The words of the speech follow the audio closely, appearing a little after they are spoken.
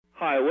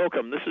Hi,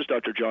 welcome. This is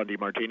Dr. John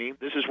DeMartini.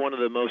 This is one of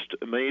the most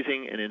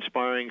amazing and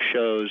inspiring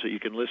shows that you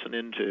can listen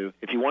into.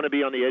 If you want to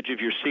be on the edge of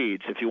your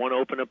seats, if you want to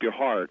open up your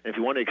heart, if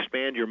you want to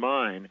expand your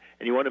mind,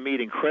 and you want to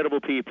meet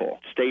incredible people,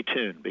 stay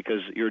tuned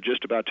because you're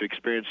just about to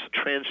experience a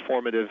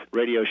transformative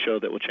radio show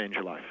that will change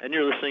your life. And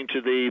you're listening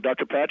to the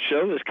Dr. Pat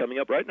Show that's coming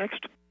up right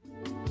next.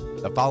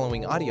 The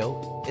following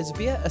audio is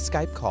via a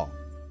Skype call.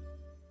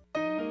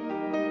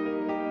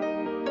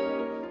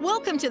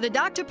 Welcome to the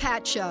Dr.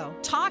 Pat Show.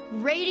 Talk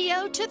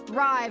radio to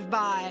thrive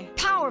by.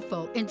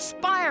 Powerful,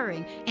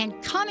 inspiring,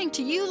 and coming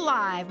to you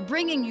live,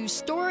 bringing you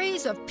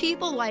stories of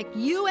people like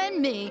you and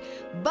me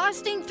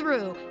busting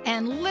through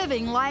and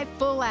living life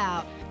full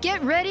out.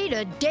 Get ready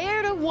to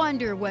dare to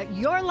wonder what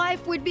your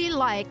life would be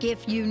like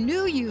if you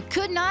knew you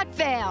could not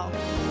fail.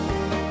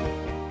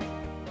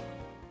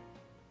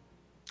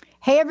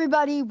 Hey,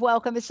 everybody.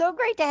 Welcome. It's so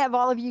great to have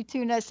all of you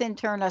tune us in,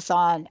 turn us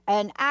on.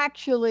 And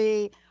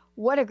actually,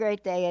 what a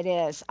great day it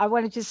is. I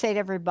want to just say to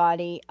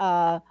everybody,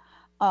 I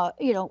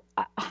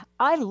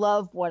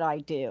love what I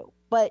do,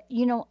 but,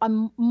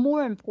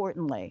 more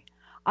importantly,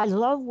 I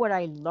love what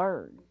I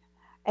learn.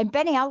 And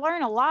Benny, I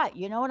learn a lot.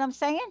 You know what I'm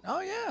saying?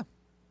 Oh, yeah.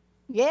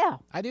 Yeah.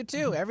 I do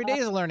too. Every day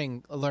is a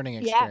learning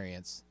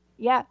experience.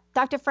 Yeah.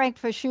 Dr. Frank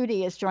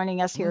Fasciuti is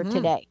joining us here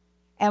today.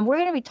 And we're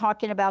going to be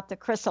talking about the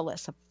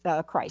chrysalis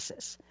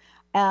crisis.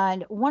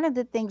 And one of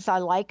the things I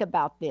like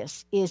about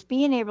this is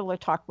being able to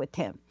talk with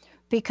him,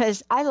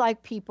 because I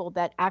like people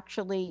that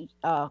actually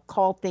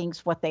call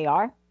things what they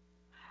are.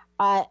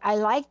 I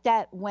like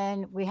that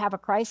when we have a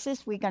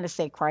crisis, we're going to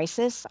say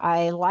crisis.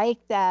 I like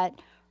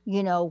that,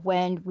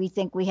 when we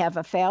think we have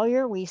a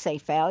failure, we say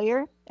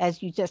failure,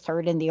 as you just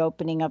heard in the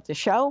opening of the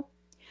show.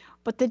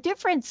 But the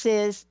difference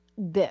is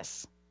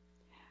this.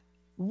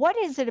 What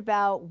is it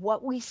about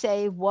what we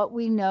say, what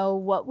we know,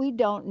 what we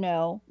don't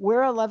know,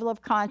 where our level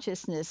of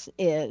consciousness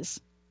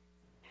is,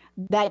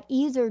 that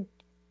either,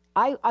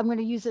 I'm going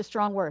to use a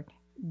strong word,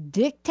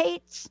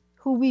 dictates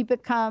who we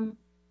become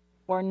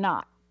or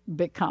not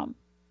become?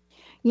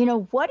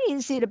 What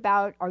is it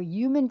about our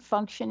human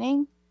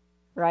functioning,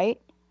 right?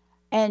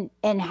 And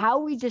how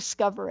we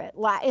discover it.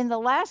 In the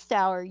last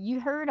hour, you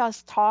heard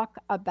us talk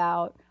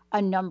about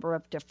a number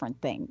of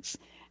different things.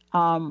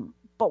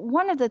 But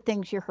one of the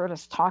things you heard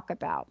us talk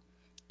about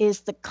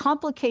is the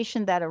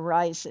complication that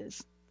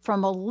arises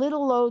from a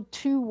little old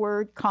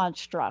two-word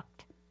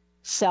construct,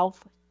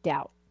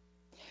 self-doubt.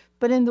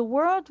 But in the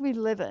world we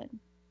live in,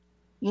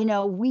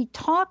 we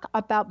talk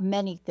about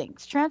many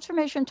things.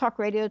 Transformation Talk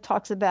Radio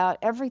talks about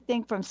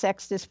everything from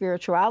sex to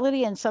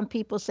spirituality, and some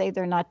people say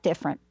they're not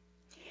different.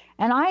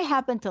 And I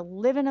happen to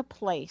live in a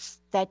place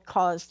that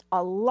caused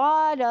a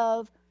lot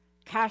of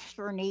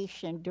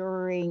consternation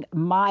during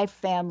my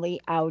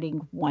family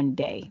outing one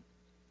day.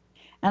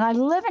 And I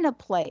live in a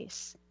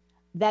place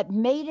that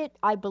made it,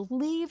 I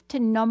believe, to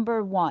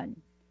number one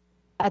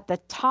at the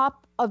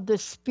top of the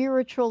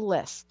spiritual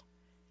list.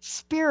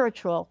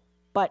 Spiritual,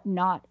 but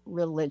not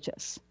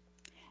religious.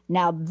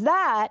 Now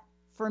that,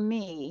 for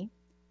me,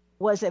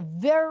 was a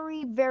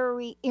very,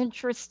 very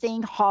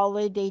interesting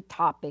holiday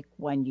topic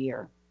one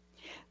year.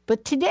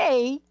 But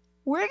today,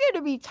 we're going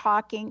to be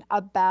talking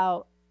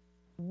about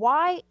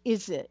why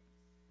is it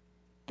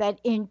that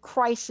in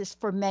crisis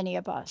for many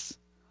of us,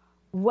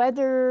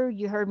 whether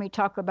you heard me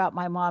talk about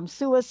my mom's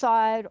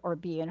suicide or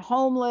being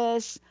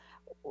homeless,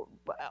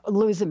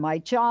 losing my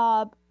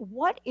job,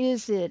 what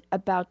is it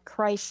about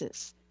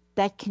crisis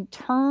that can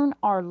turn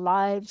our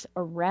lives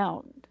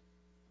around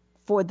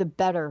for the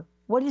better?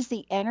 What is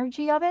the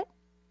energy of it?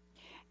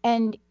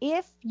 And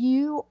if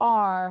you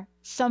are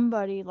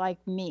somebody like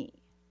me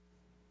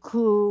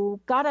who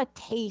got a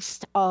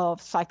taste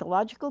of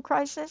psychological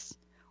crisis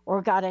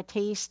or got a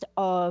taste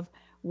of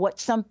what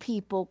some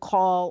people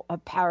call a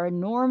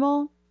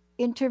paranormal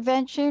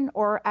intervention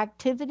or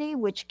activity,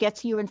 which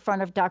gets you in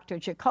front of Dr.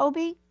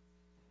 Jacoby,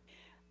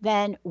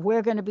 then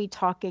we're going to be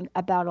talking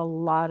about a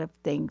lot of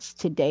things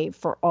today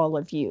for all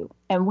of you.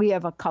 And we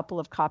have a couple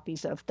of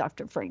copies of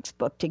Dr. Frank's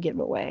book to give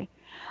away.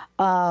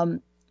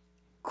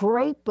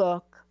 Great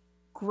book,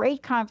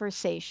 great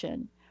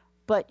conversation.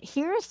 But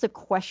here's the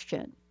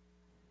question.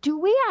 Do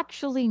we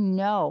actually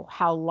know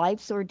how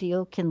life's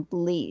ordeal can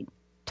lead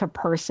to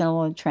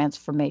personal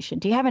transformation?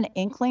 Do you have an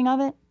inkling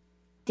of it?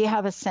 Do you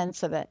have a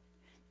sense of it?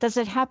 Does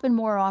it happen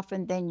more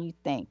often than you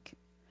think?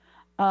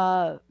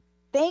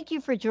 Thank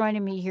you for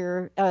joining me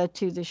here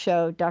to the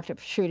show, Dr.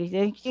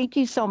 Fasciuti. Thank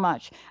you so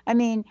much. I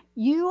mean,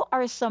 you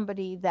are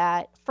somebody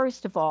that,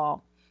 first of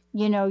all,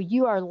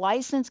 you are a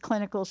licensed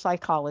clinical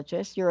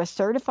psychologist. You're a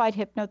certified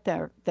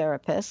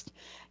hypnotherapist.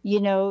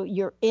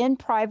 You're in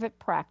private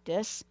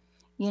practice.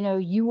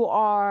 You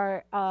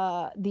are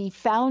the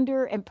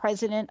founder and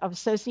president of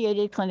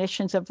Associated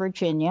Clinicians of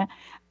Virginia.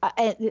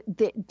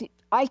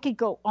 I could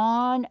go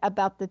on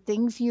about the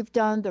things you've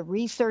done, the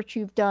research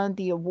you've done,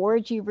 the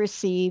awards you've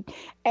received,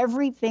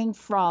 everything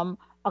from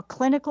a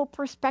clinical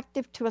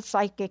perspective to a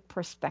psychic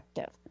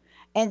perspective.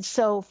 And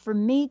so for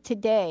me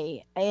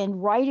today, in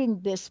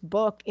writing this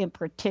book in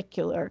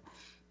particular,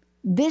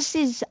 This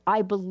is,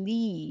 I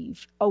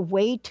believe, a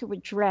way to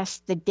address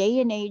the day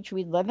and age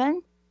we live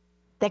in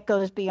that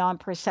goes beyond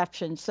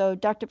perception. So,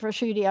 Dr.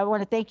 Prosciutti, I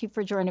want to thank you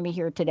for joining me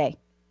here today.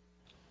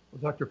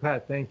 Well, Dr.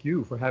 Pat, thank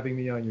you for having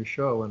me on your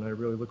show, and I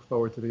really look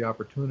forward to the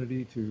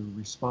opportunity to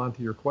respond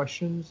to your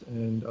questions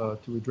and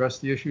to address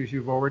the issues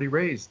you've already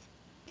raised.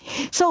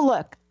 So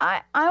look,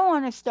 I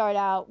want to start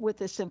out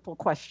with a simple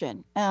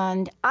question.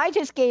 And I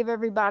just gave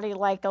everybody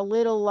like a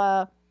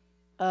little,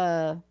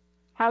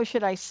 how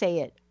should I say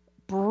it?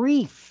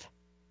 Brief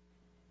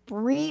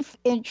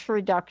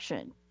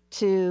introduction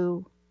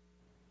to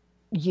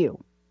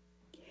you.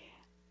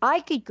 I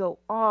could go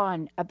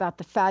on about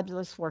the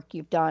fabulous work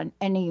you've done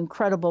and the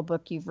incredible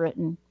book you've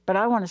written, but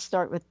I want to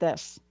start with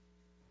this.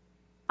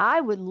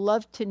 I would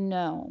love to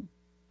know,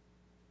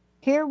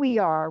 here we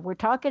are, we're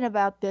talking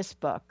about this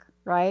book.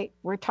 Right?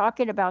 We're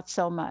talking about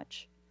so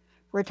much.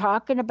 We're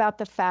talking about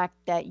the fact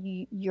that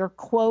your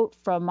quote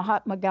from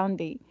Mahatma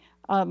Gandhi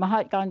on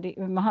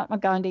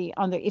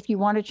the, if you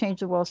want to change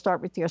the world, start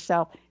with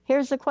yourself.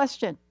 Here's the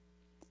question.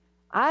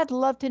 I'd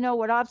love to know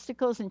what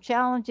obstacles and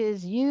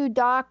challenges you,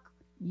 Doc,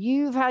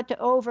 you've had to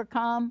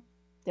overcome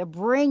to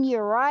bring you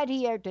right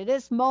here to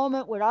this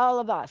moment with all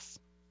of us.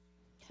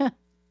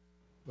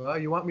 Well,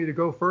 you want me to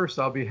go first?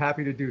 I'll be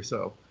happy to do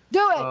so.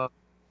 Do it.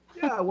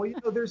 Yeah, well,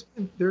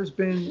 there's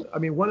been. I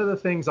mean, one of the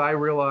things I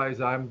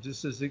realize, I'm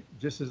just as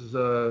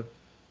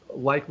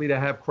likely to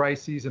have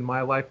crises in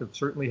my life. I've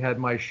certainly had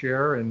my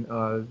share, and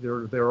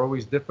they're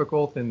always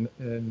difficult.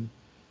 And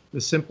the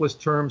simplest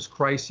terms,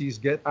 crises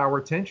get our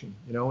attention.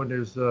 And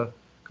there's a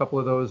couple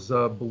of those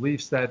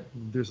beliefs that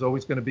there's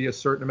always going to be a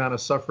certain amount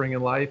of suffering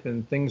in life,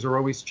 and things are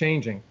always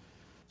changing.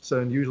 So,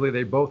 and usually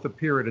they both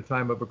appear at a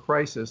time of a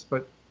crisis.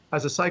 But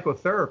as a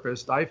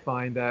psychotherapist, I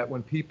find that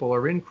when people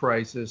are in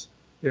crisis,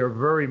 they are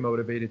very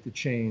motivated to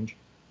change.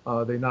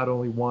 They not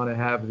only want to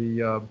have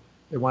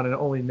they want to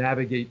only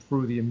navigate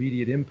through the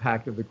immediate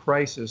impact of the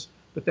crisis,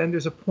 but then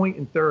there's a point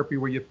in therapy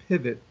where you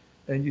pivot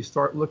and you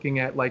start looking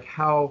at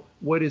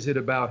what is it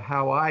about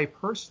how I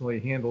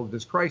personally handled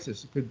this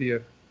crisis? It could be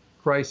a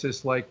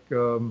crisis like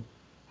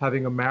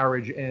having a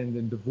marriage end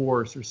and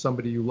divorce, or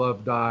somebody you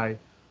love die.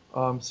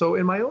 So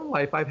in my own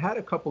life, I've had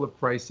a couple of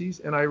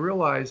crises, and I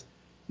realized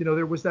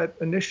there was that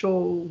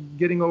initial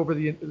getting over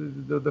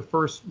the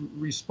first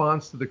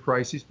response to the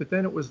crisis, but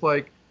then it was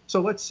like, so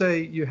let's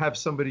say you have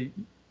somebody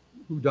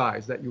who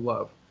dies that you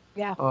love.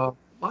 Yeah.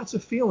 Lots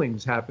of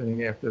feelings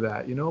happening after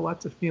that,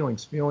 lots of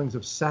feelings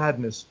of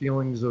sadness,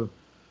 feelings of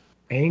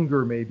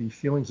anger, maybe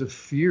feelings of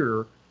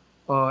fear.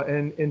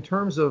 And in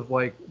terms of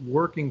like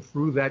working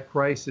through that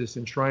crisis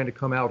and trying to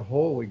come out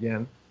whole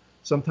again,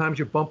 sometimes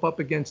you bump up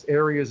against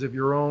areas of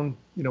your own,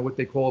 what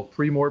they call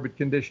pre-morbid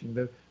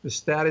conditioning, the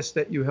status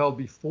that you held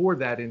before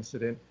that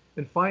incident,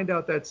 and find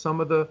out that some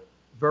of the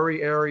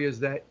very areas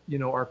that,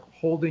 are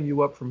holding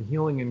you up from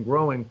healing and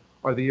growing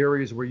are the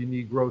areas where you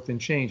need growth and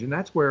change. And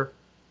that's where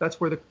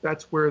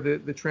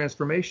the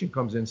transformation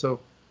comes in. So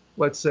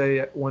let's say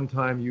at one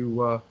time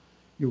you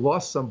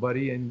lost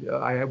somebody, and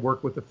I had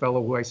worked with a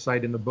fellow who I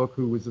cite in the book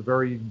who was a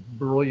very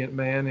brilliant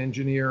man,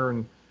 engineer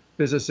and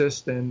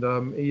physicist, and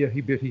he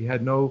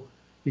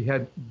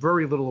had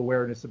very little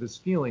awareness of his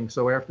feelings.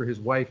 So after his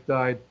wife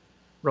died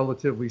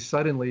relatively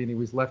suddenly and he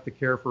was left to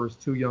care for his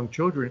 2 young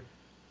children,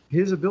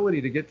 his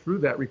ability to get through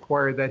that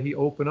required that he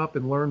open up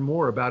and learn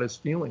more about his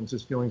feelings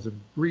of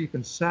grief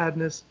and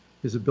sadness,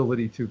 his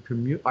ability to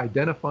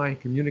identify and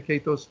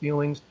communicate those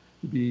feelings,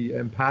 to be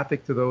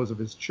empathic to those of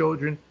his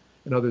children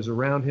and others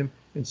around him.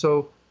 And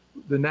so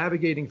the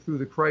navigating through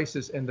the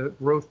crisis and the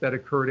growth that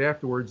occurred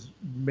afterwards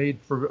made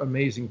for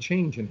amazing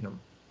change in him.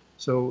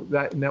 So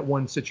that in that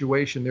one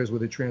situation, there's where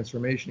the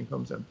transformation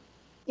comes in.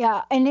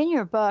 Yeah, and in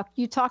your book,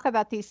 you talk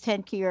about these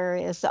 10 key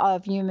areas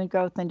of human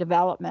growth and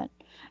development,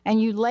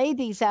 and you lay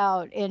these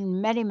out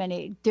in many,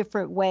 many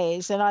different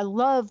ways. And I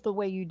love the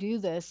way you do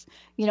this.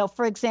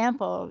 For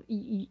example,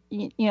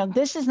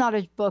 this is not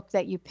a book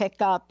that you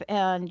pick up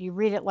and you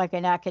read it like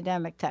an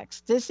academic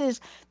text. This is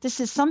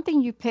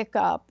something you pick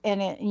up,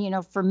 and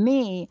it, for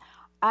me,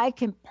 I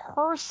can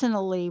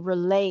personally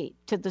relate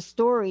to the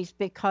stories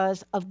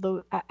because of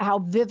how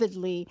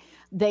vividly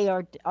they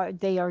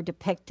are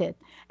depicted.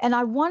 And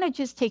I want to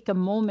just take a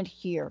moment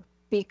here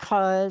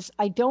because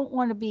I don't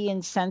want to be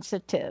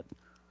insensitive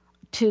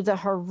to the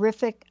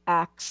horrific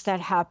acts that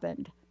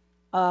happened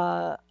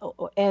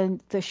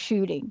and the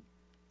shooting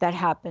that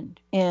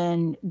happened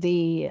in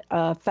the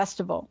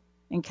festival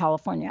in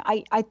California.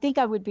 I think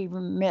I would be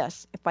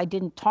remiss if I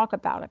didn't talk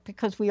about it,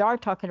 because we are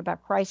talking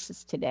about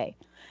crisis today.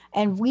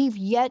 And we've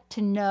yet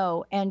to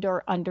know and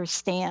or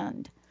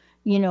understand,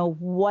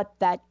 what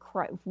that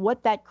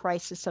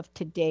crisis of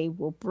today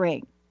will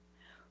bring.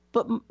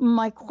 But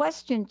my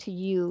question to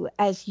you,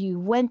 as you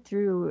went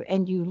through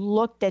and you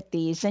looked at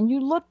these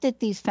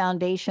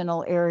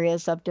foundational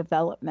areas of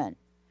development,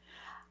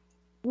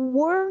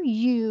 were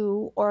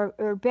you, or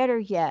better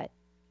yet,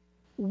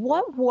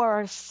 what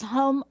were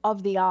some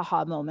of the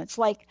aha moments?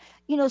 Like,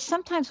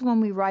 sometimes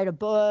when we write a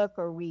book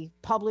or we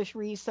publish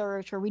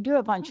research or we do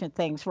a bunch of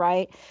things,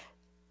 right?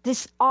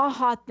 this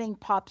aha thing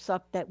pops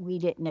up that we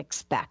didn't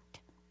expect.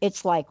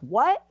 It's like,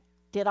 what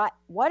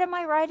am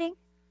I writing?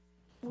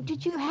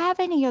 Did you have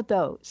any of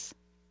those?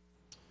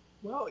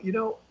 Well,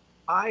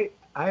 I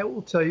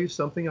will tell you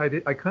something.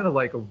 I kind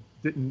of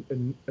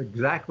didn't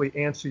exactly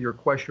answer your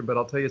question, but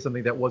I'll tell you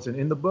something that wasn't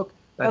in the book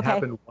that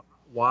happened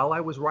while I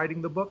was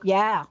writing the book.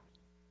 Yeah.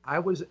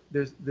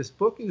 This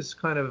book is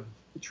kind of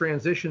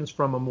transitions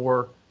from a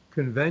more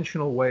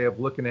conventional way of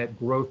looking at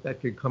growth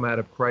that could come out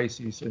of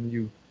crises. And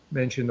you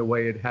mentioned the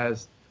way it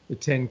has the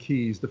 10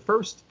 keys. The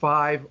first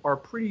 5 are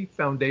pretty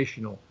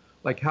foundational,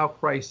 like how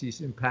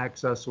crises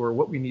impacts us or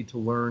what we need to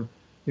learn,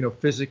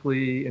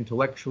 physically,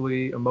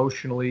 intellectually,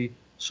 emotionally,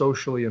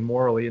 socially, and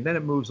morally. And then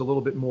it moves a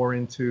little bit more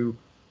into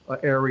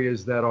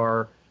areas that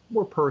are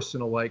more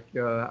personal, like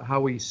how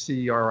we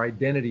see our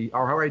identity,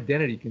 or how our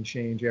identity can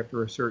change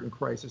after a certain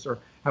crisis, or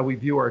how we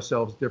view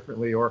ourselves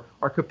differently, or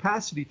our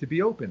capacity to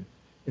be open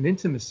and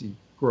intimacy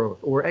growth,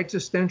 or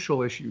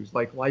existential issues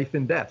like life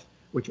and death,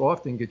 which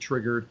often get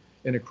triggered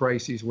in a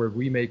crisis where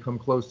we may come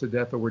close to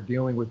death, or we're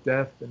dealing with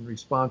death and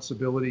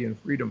responsibility and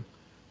freedom.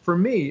 For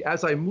me,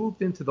 as I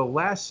moved into the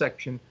last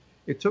section,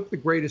 it took the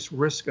greatest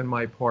risk on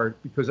my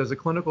part, because as a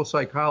clinical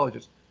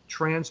psychologist,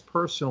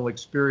 transpersonal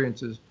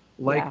experiences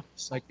like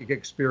psychic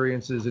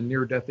experiences and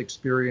near-death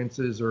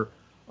experiences, or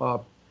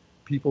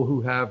people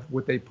who have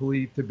what they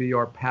believe to be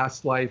our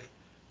past life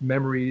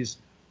memories,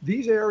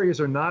 these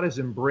areas are not as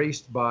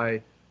embraced by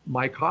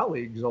my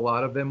colleagues. A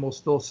lot of them will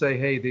still say,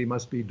 hey, they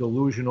must be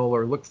delusional,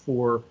 or look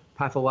for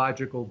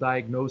pathological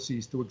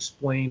diagnoses to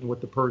explain what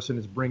the person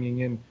is bringing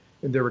in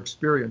their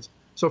experience.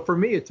 So for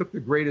me, it took the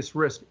greatest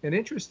risk. And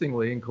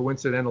interestingly, and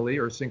coincidentally,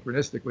 or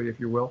synchronistically, if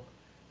you will,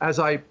 as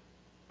I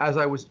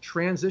was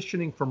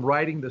transitioning from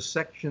writing the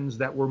sections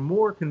that were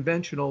more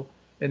conventional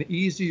and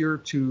easier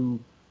to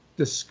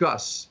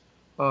discuss,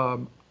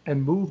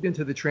 and moved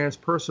into the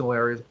transpersonal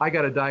areas, I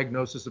got a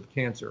diagnosis of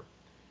cancer.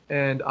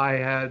 And I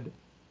had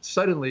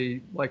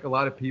suddenly, like a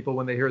lot of people,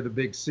 when they hear the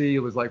big C, it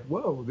was like,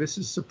 whoa, this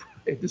is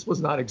surprise. This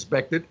was not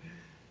expected.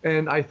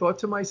 And I thought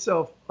to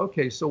myself,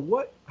 okay,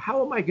 so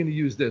how am I going to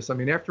use this? I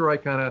mean, after I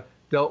kind of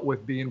dealt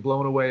with being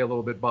blown away a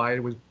little bit by it,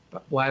 it was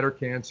bladder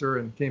cancer,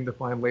 and came to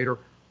find later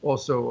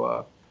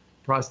also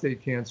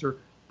prostate cancer,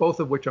 both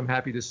of which I'm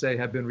happy to say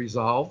have been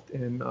resolved.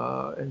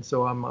 And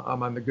so I'm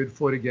on the good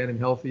foot again, and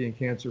healthy and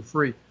cancer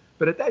free.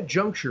 But at that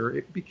juncture,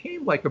 it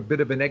became like a bit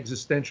of an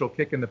existential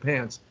kick in the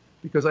pants,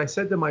 because I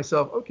said to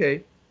myself,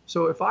 okay,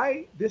 so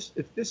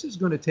if this is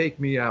going to take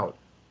me out,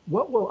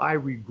 what will I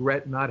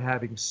regret not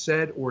having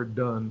said or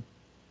done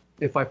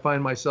if I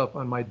find myself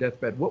on my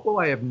deathbed? What will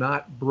I have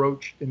not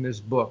broached in this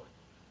book?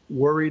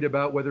 Worried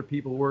about whether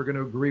people were going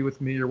to agree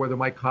with me, or whether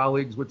my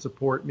colleagues would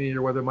support me,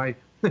 or whether my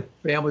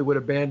family would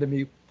abandon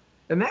me.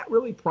 And that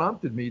really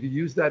prompted me to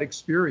use that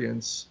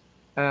experience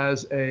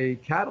as a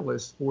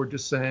catalyst for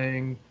just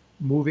saying,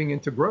 moving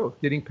into growth,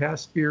 getting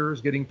past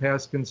fears, getting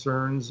past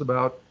concerns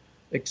about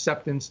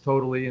acceptance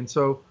totally. And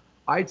so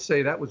I'd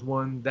say that was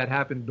one that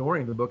happened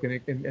during the book.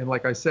 And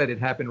like I said, it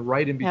happened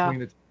right in between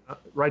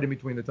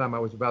the time I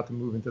was about to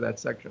move into that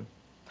section.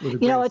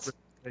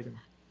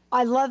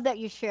 I love that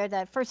you shared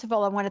that. First of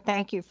all, I want to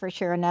thank you for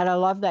sharing that. I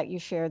love that you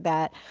shared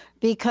that,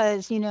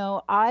 because,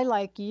 I,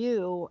 like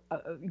you,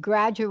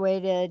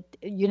 graduated,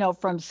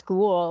 from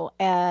school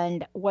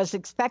and was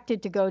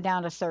expected to go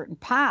down a certain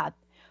path.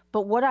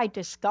 But what I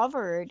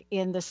discovered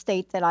in the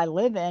state that I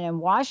live in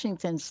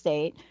Washington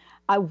State,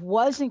 I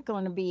wasn't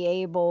going to be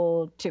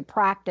able to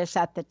practice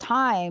at the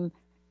time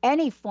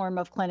any form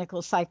of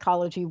clinical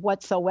psychology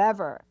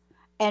whatsoever,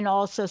 and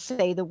also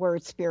say the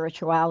word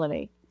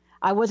spirituality.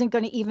 I wasn't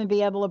going to even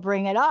be able to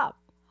bring it up.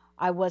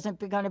 I wasn't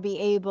going to be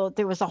able,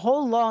 there was a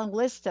whole long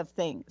list of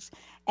things.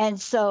 And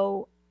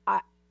so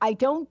I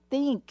don't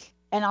think,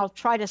 and I'll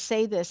try to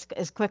say this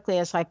as quickly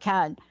as I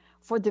can,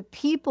 for the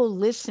people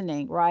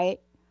listening, right?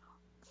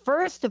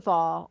 First of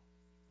all,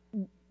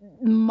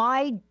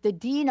 the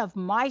dean of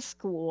my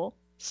school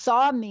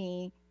saw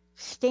me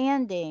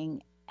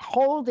standing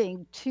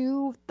holding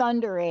 2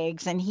 thunder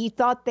eggs, and he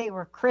thought they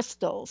were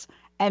crystals,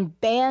 and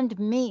banned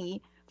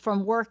me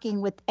from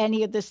working with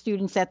any of the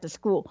students at the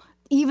school,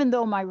 even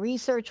though my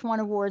research won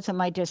awards and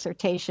my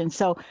dissertation.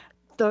 So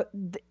the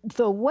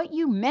what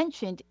you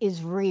mentioned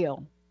is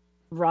real,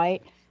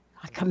 right?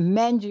 I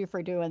commend you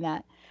for doing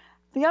that.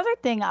 The other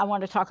thing I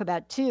want to talk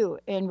about too,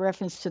 in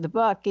reference to the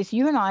book, is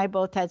you and I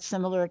both had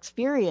similar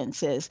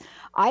experiences.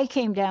 I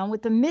came down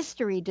with a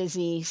mystery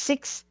disease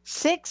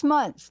six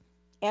months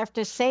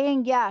after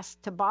saying yes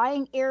to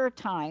buying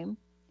airtime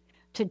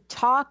to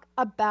talk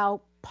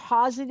about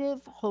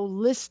positive,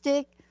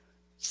 holistic,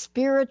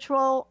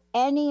 spiritual,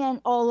 any and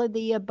all of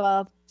the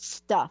above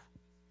stuff.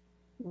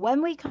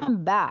 When we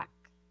come back,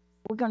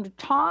 we're going to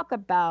talk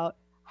about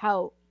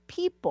how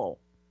people,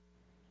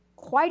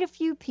 quite a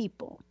few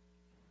people,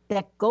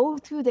 that go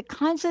through the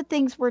kinds of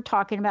things we're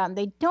talking about, and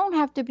they don't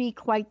have to be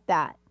quite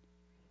that,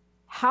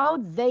 how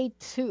they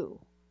too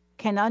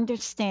can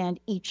understand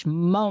each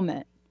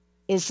moment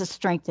is a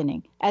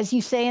strengthening. As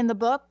you say in the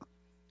book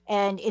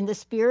and in the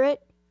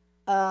spirit,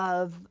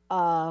 of,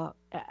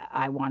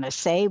 I want to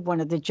say, one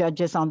of the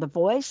judges on The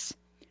Voice,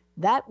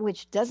 that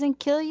which doesn't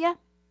kill you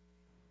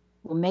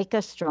will make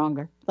us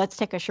stronger. Let's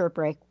take a short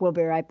break. We'll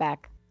be right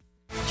back.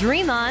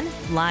 Dream on,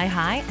 fly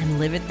high, and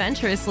live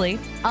adventurously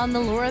on The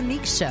Laura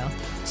Meeks Show.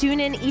 Tune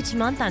in each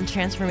month on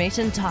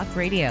Transformation Talk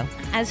Radio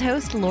as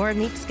host Laura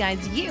Meeks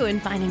guides you in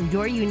finding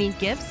your unique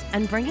gifts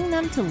and bringing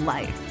them to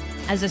life.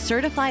 As a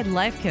certified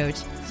life coach,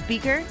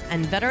 speaker,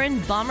 and veteran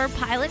bomber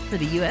pilot for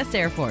the U.S.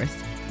 Air Force,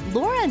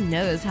 Laura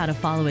knows how to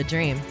follow a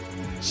dream.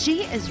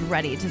 She is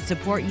ready to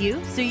support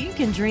you so you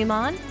can dream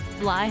on,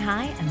 fly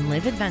high, and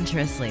live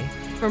adventurously.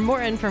 For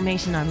more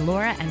information on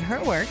Laura and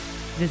her work,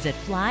 visit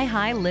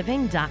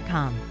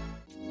flyhighliving.com.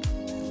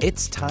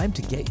 It's time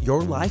to get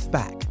your life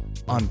back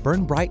on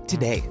Burn Bright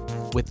Today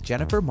with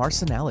Jennifer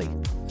Marcinelli.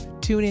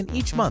 Tune in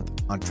each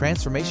month on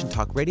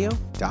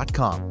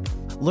TransformationTalkRadio.com.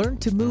 Learn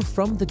to move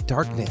from the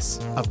darkness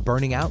of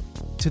burning out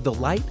to the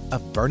light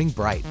of burning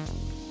bright.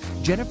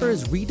 Jennifer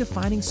is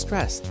redefining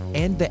stress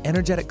and the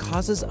energetic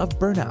causes of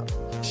burnout,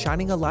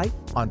 shining a light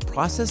on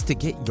process to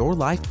get your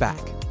life back.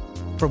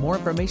 For more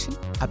information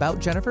about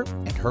Jennifer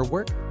and her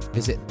work,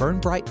 visit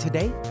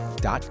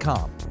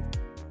burnbrighttoday.com.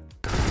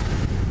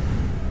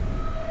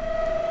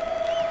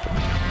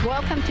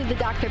 Welcome to the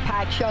Dr.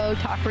 Pat Show,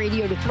 Talk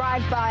Radio to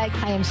Thrive By.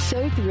 I am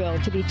so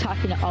thrilled to be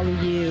talking to all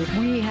of you.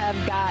 We have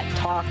got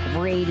talk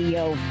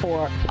radio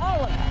for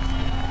all of us.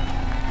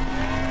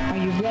 Are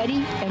you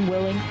ready and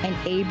willing and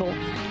able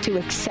to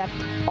accept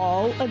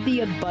all of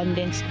the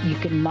abundance you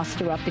can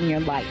muster up in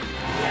your life?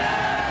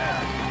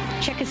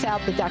 Check us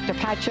out, the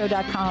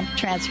drpatshow.com,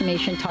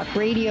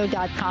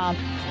 transformationtalkradio.com,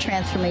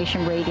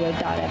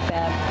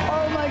 transformationradio.fm.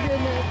 Oh my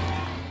goodness.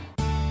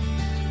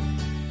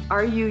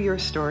 Are you your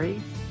story?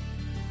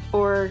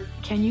 Or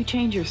can you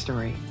change your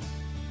story?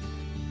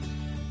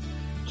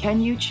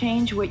 Can you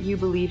change what you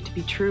believe to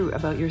be true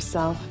about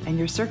yourself and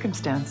your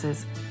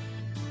circumstances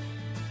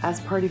as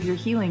part of your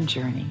healing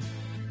journey?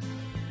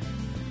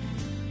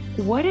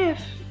 What if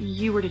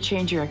you were to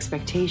change your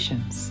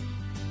expectations?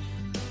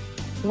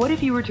 What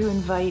if you were to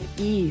invite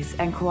ease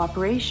and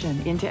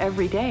cooperation into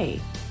every day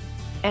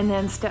and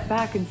then step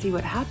back and see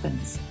what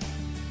happens?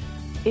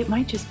 It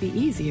might just be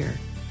easier.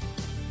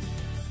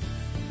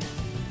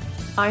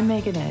 I'm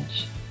Megan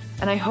Edge,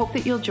 and I hope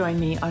that you'll join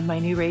me on my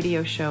new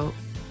radio show,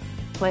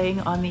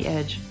 Playing on the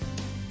Edge,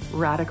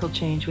 Radical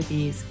Change with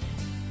Ease,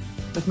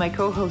 with my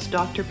co-host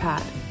Dr.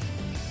 Pat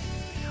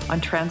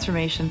on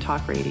Transformation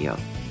Talk Radio.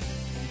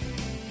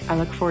 I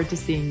look forward to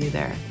seeing you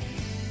there.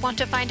 Want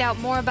to find out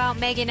more about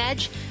Megan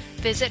Edge?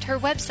 Visit her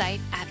website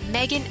at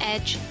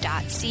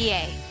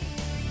meganedge.ca.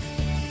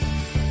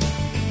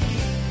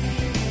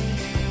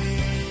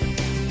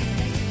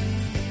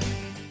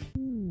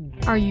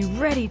 Are you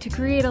ready to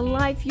create a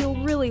life you'll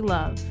really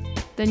love?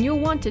 Then you'll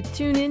want to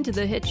tune in to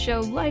the hit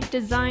show Life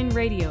Design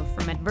Radio,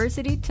 From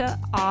Adversity to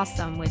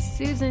Awesome with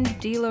Susan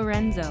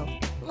DiLorenzo,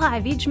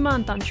 live each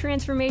month on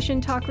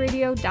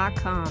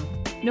TransformationTalkRadio.com.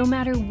 No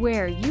matter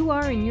where you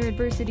are in your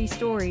adversity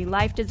story,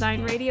 Life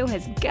Design Radio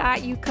has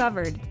got you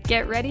covered.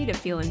 Get ready to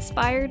feel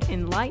inspired,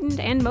 enlightened,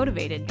 and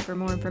motivated. For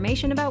more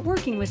information about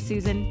working with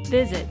Susan,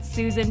 visit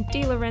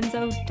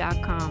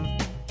SusanDiLorenzo.com.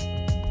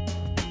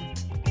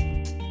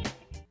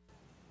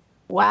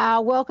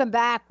 Wow, welcome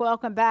back.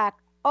 Welcome back.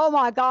 Oh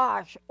my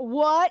gosh,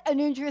 what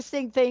an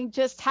interesting thing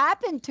just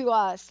happened to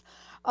us.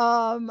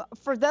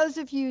 For those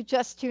of you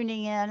just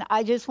tuning in,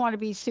 I just want to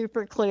be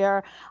super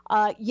clear.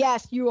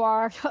 Yes, you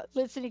are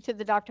listening to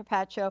the Dr.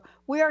 Pat Show.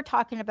 We are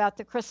talking about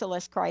the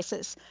chrysalis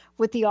crisis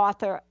with the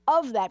author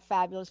of that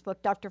fabulous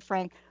book, Dr.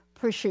 Frank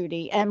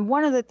Prosciutti. And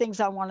one of the things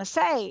I want to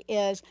say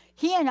is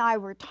he and I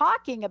were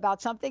talking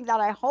about something that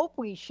I hope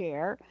we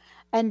share.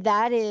 And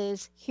that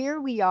is, here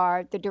we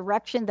are, the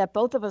direction that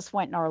both of us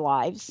went in our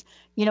lives.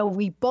 You know,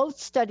 we both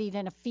studied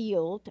in a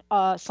field,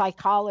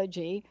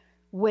 psychology,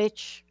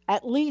 which,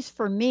 at least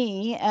for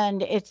me,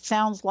 and it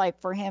sounds like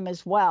for him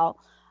as well,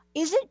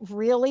 isn't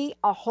really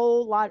a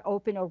whole lot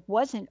open, or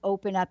wasn't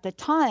open at the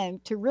time,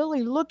 to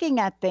really looking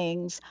at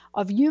things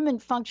of human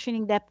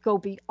functioning that go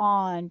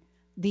beyond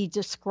the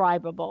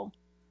describable,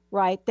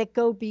 right? That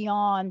go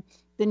beyond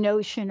the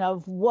notion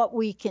of what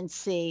we can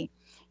see.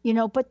 You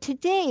know, but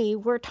today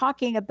we're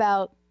talking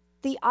about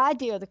the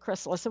idea of the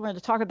chrysalis, and we're going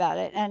to talk about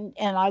it. And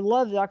I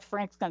love Dr.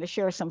 Frank's going to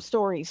share some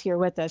stories here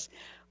with us.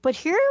 But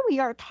here we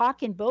are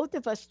talking, both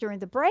of us during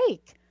the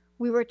break,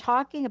 we were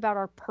talking about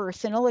our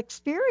personal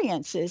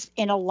experiences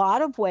in a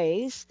lot of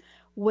ways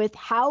with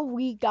how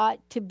we got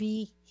to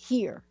be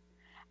here.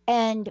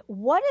 And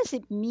what does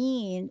it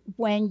mean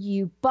when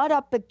you butt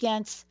up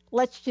against,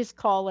 let's just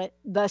call it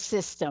the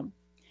system,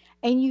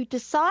 and you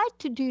decide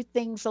to do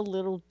things a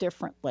little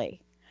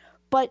differently?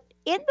 But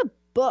in the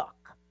book,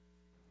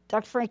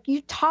 Dr. Frank,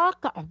 you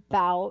talk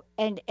about,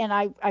 and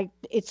I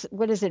it's,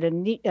 what is it,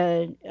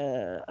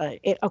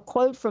 a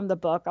quote from the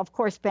book. Of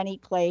course, Benny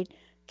played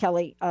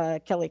Kelly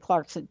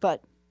Clarkson,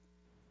 but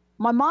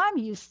my mom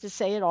used to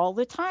say it all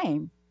the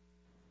time.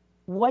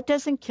 What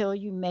doesn't kill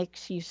you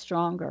makes you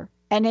stronger.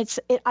 And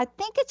I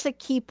think it's a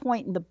key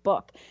point in the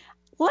book.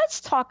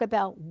 let's talk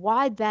about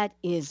why that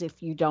is,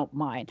 if you don't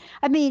mind.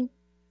 I mean,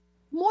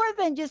 more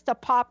than just a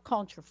pop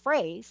culture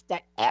phrase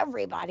that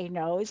everybody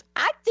knows,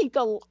 I think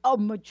a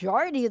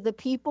majority of the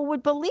people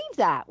would believe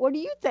that. What do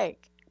you think?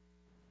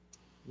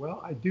 Well,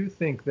 I do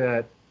think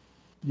that,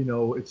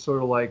 it's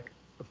sort of like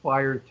the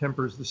fire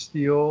tempers the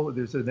steel.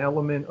 There's an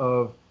element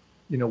of,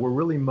 we're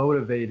really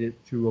motivated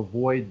to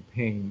avoid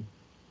pain.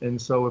 And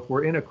so if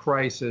we're in a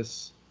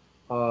crisis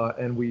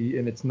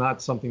and it's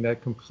not something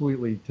that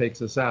completely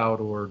takes us out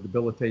or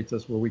debilitates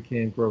us where we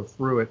can't grow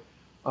through it,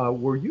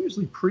 we're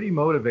usually pretty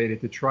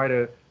motivated to try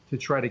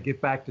to get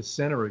back to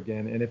center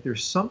again. And if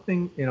there's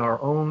something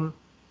in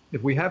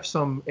if we have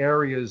some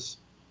areas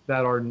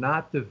that are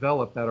not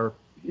developed, that are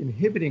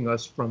inhibiting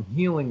us from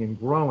healing and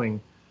growing,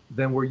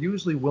 then we're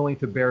usually willing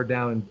to bear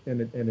down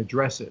and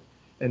address it.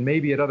 And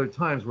maybe at other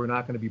times we're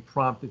not going to be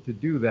prompted to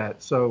do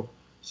that. So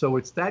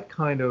it's that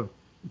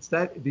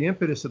the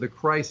impetus of the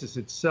crisis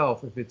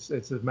itself. If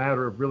it's a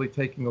matter of really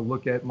taking a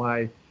look at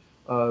my,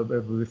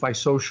 if I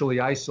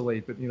socially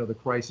isolate, but the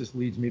crisis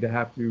leads me to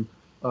have to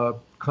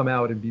come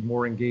out and be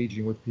more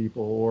engaging with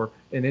people, or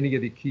in any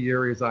of the key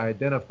areas I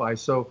identify.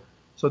 So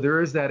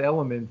there is that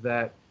element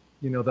that,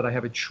 that I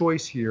have a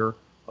choice here.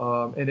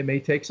 And it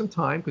may take some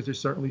time, because there's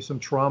certainly some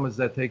traumas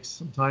that takes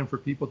some time for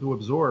people to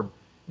absorb.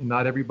 And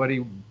not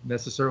everybody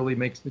necessarily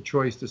makes the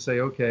choice to say,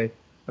 okay,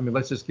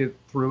 let's just get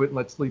through it and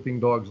let sleeping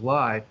dogs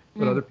lie.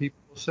 But other people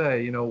will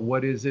say,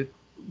 what is it?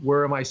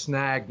 Where am I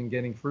snagged in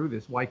getting through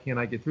this? Why can't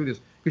I get through this?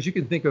 Because you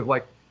can think of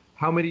like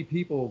how many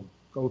people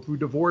go through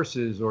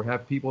divorces or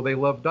have people they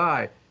love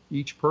die.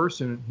 Each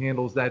person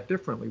handles that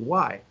differently.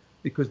 Why?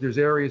 Because there's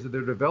areas of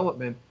their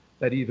development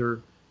that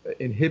either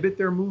inhibit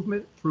their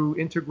movement through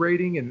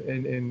integrating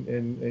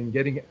and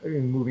getting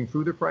and moving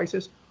through the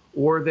crisis,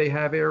 or they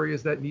have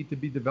areas that need to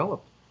be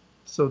developed.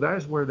 So that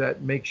is where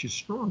that makes you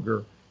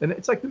stronger. And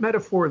it's like the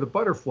metaphor of the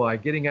butterfly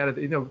getting out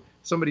of,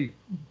 somebody,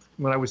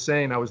 when I was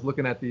saying, I was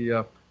looking at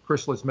the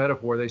chrysalis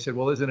metaphor, they said,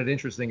 well, isn't it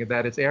interesting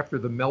that it's after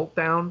the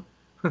meltdown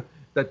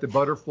that the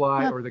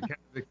butterfly or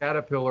the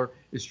caterpillar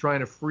is trying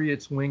to free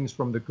its wings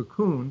from the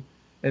cocoon,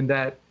 and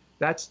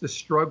that's the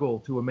struggle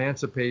to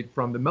emancipate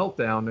from the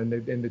meltdown and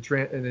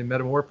the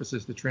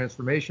metamorphosis, the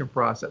transformation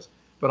process.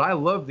 But I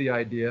love the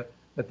idea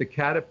that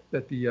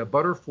the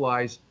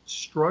butterfly's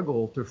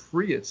struggle to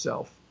free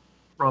itself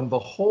from the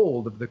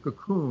hold of the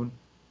cocoon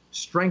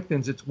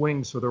strengthens its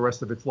wings for the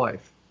rest of its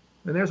life.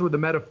 And there's where the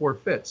metaphor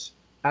fits.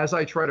 As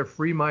I try to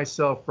free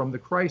myself from the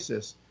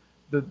crisis,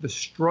 the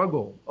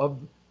struggle of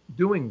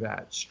doing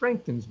that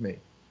strengthens me.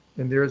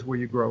 And there's where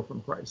you grow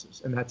from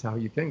crisis. And that's how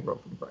you can grow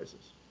from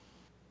crisis.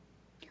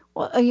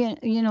 Well,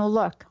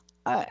 look,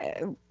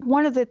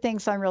 one of the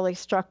things I'm really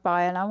struck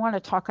by, and I want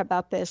to talk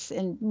about this,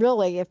 and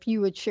really if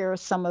you would share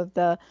some of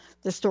the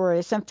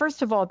stories. And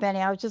first of all,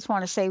 Benny, I just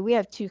want to say we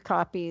have 2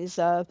 copies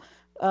of,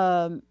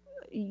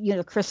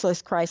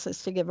 Chrysalis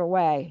Crisis to give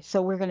away.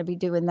 So we're going to be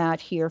doing that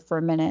here for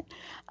a minute.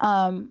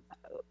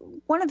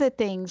 One of the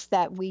things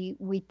that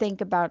we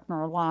think about in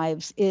our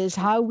lives is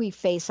how we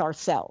face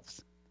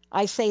ourselves.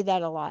 I say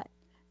that a lot.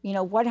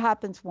 What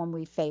happens when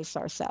we face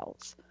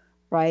ourselves,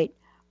 right?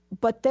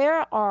 But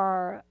there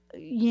are,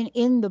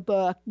 in the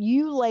book,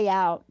 you lay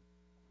out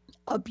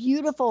a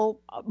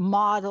beautiful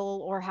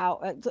model, or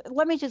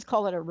let me just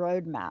call it a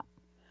roadmap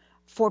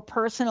for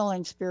personal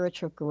and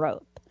spiritual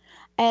growth.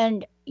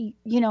 And,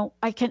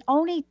 I can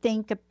only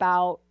think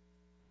about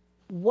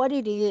what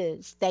it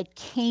is that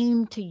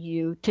came to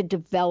you to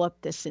develop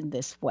this in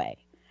this way.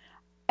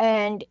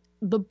 And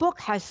the book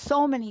has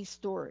so many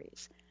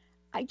stories.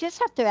 I just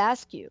have to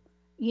ask you,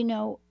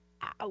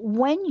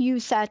 when you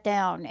sat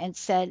down and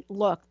said,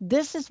 look,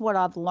 this is what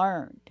I've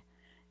learned,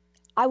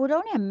 I would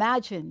only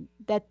imagine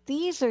that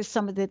these are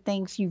some of the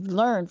things you've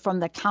learned from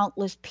the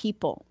countless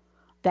people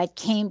that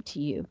came to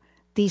you,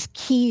 these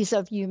keys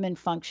of human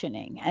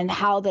functioning and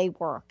how they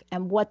work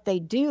and what they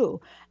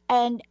do.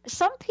 And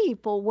some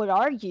people would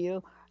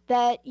argue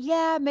that,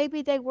 yeah,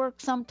 maybe they work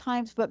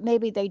sometimes, but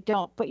maybe they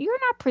don't. But you're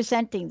not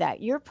presenting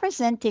that. You're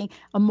presenting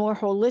a more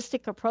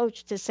holistic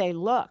approach to say,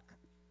 look,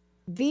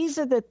 these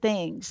are the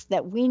things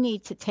that we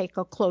need to take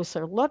a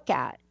closer look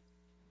at,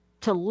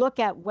 to look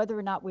at whether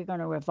or not we're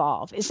going to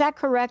evolve. Is that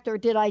correct? Or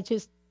did I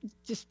just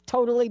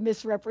totally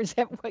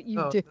misrepresent what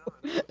you do?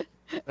 No.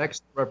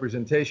 Excellent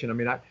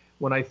representation.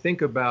 When I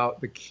think about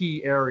the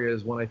key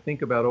areas, when I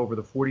think about over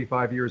the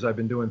 45 years I've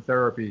been doing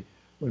therapy,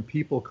 when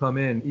people come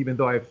in, even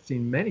though I've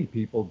seen many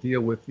people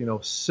deal with,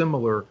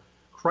 similar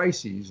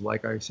crises,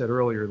 like I said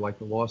earlier, like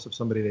the loss of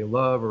somebody they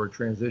love or a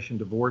transition,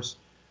 divorce,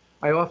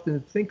 I often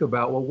think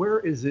about, well, where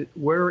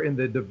in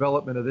the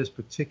development of this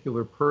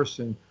particular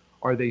person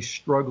are they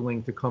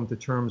struggling to come to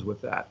terms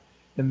with that?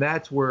 And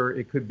that's where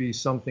it could be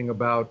something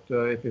about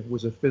if it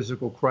was a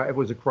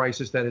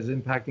crisis that is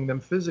impacting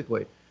them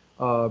physically.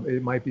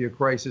 It might be a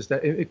crisis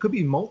that, it could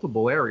be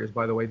multiple areas,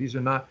 by the way. These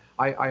are not,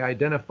 I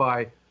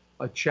identify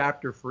a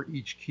chapter for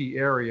each key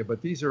area,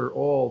 but these are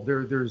all,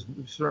 there's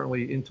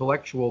certainly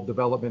intellectual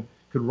development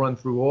could run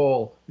through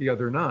all the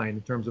other 9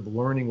 in terms of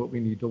learning what we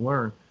need to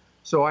learn.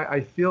 So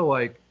I feel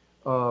like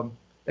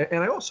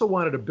And I also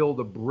wanted to build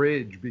a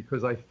bridge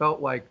because I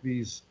felt like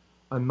these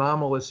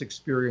anomalous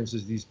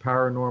experiences, these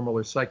paranormal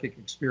or psychic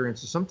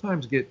experiences,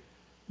 sometimes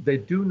I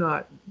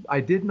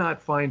did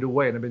not find a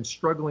way, and I've been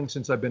struggling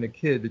since I've been a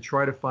kid to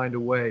try to find a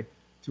way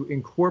to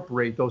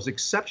incorporate those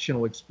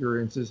exceptional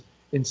experiences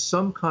in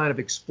some kind of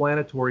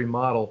explanatory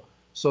model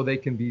so they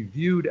can be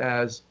viewed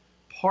as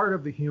part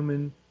of the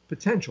human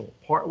potential.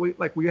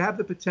 We have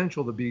the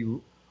potential to be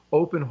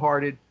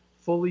open-hearted,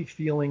 fully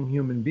feeling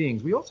human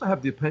beings. We also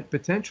have the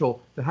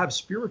potential to have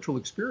spiritual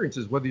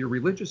experiences, whether you're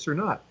religious or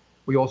not.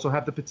 We also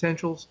have the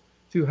potentials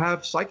to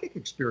have psychic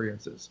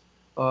experiences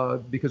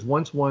because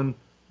once one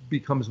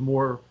becomes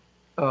more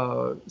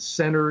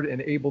centered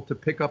and able to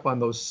pick up on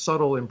those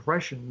subtle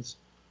impressions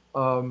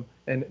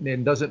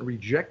and doesn't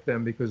reject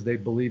them because they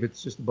believe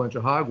it's just a bunch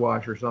of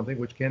hogwash or something,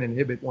 which can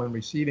inhibit one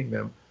receiving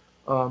them,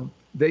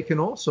 they can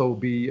also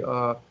be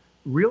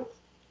real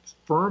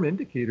firm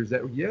indicators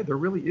that, yeah, there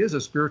really is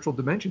a spiritual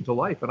dimension to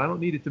life. And I don't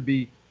need it to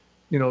be,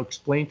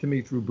 explained to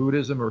me through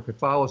Buddhism or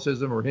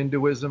Catholicism or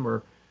Hinduism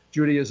or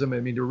Judaism. I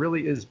mean, there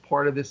really is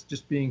part of this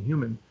just being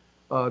human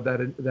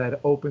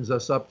that opens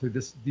us up to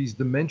these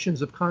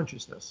dimensions of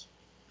consciousness.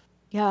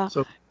 Yeah.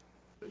 So,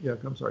 yeah,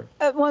 I'm sorry.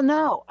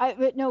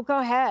 No, go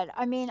ahead.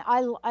 I mean,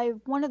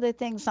 one of the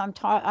things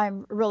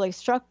I'm really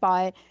struck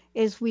by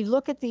is we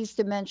look at these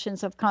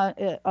dimensions of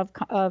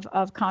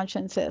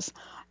consciousness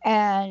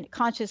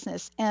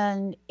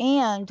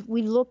and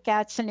we look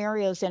at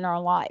scenarios in our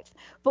life,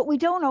 but we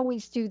don't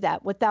always do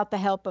that without the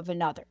help of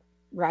another,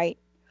 right?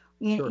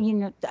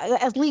 Sure.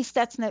 At least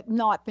that's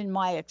not been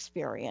my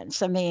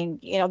experience. I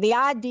mean, the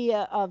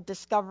idea of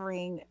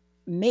discovering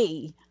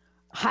me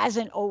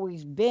hasn't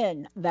always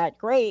been that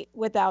great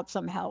without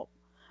some help.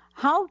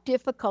 How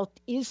difficult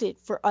is it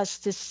for us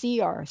to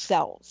see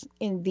ourselves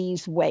in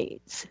these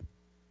ways?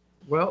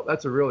 Well,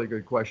 that's a really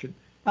good question.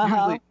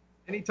 Usually,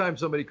 anytime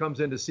somebody comes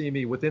in to see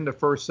me, within the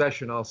first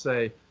session, I'll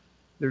say,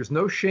 there's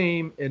no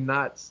shame in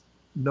not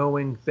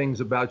knowing things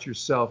about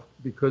yourself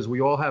because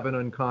we all have an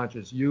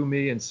unconscious. You,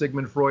 me, and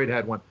Sigmund Freud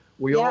had one.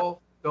 We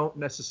all don't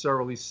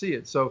necessarily see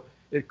it. So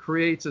it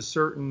creates a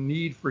certain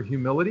need for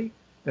humility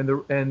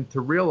and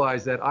to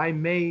realize that I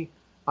may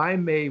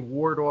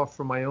ward off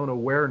from my own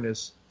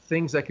awareness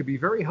things that could be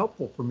very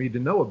helpful for me to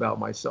know about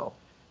myself.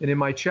 And in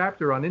my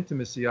chapter on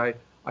intimacy, I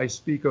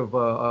speak of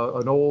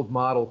an old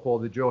model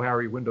called the Joe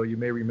Harry window. You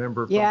may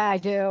remember. Yeah, I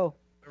do.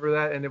 Remember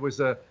that? And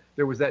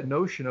there was that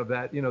notion of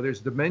that, there's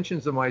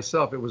dimensions of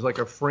myself. It was like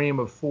a frame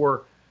of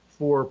four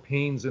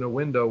panes in a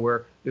window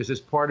where there's this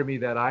part of me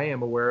that I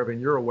am aware of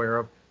and you're aware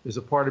of. There's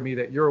a part of me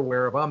that you're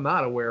aware of, I'm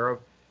not aware of.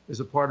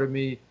 There's a part of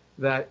me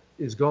that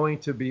is we're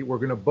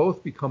going to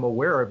both become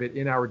aware of it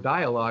in our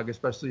dialogue,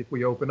 especially if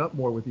we open up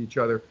more with each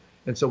other.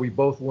 And so we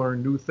both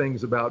learn new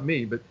things about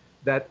me, but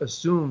that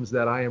assumes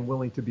that I am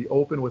willing to be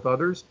open with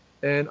others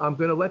and I'm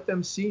going to let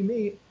them see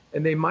me,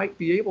 and they might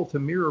be able to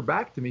mirror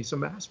back to me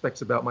some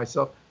aspects about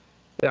myself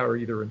that are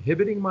either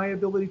inhibiting my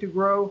ability to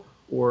grow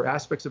or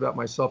aspects about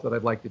myself that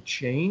I'd like to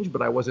change,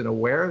 but I wasn't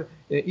aware.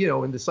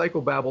 In the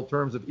psychobabble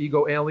terms of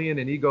ego alien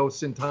and ego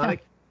syntonic,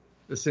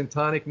 the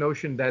syntonic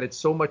notion that it's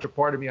so much a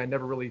part of me, I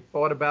never really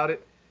thought about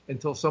it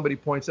until somebody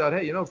points out,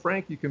 hey,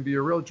 Frank, you can be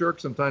a real jerk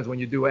sometimes when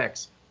you do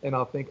X. And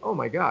I'll think, oh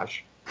my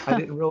gosh, I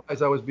didn't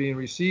realize I was being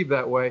received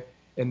that way.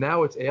 And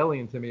now it's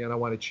alien to me and I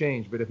want to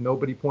change. But if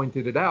nobody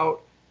pointed it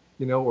out,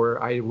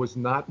 or I was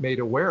not made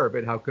aware of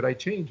it, how could I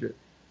change it?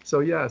 So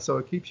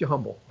it keeps you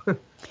humble.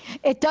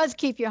 It does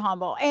keep you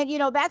humble. And,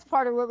 that's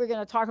part of what we're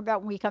going to talk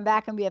about when we come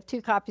back, and we have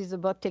 2 copies of the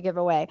book to give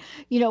away.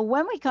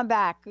 When we come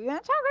back, we're going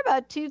to talk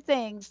about 2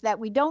 things that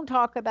we don't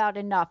talk about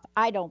enough,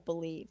 I don't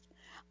believe,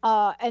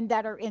 and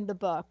that are in the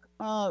book.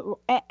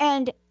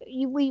 And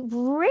we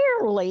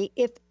rarely,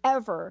 if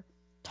ever,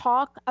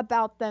 talk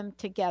about them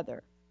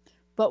together.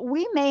 But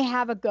we may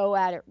have a go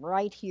at it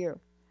right here.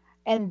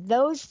 And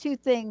those 2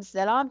 things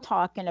that I'm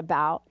talking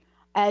about,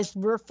 as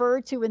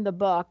referred to in the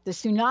book, the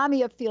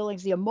tsunami of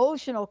feelings, the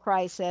emotional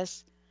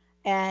crisis,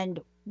 and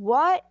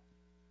what?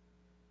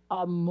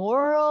 A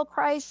moral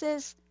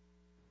crisis?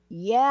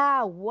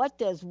 Yeah, what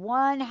does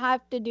one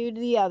have to do to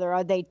the other?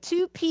 Are they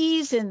 2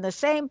 peas in the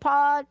same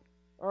pod,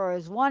 or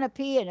is one a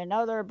pea and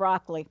another a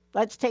broccoli?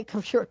 Let's take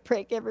a short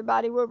break,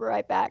 everybody. We'll be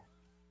right back.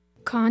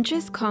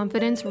 Conscious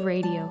Confidence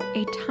Radio,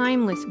 a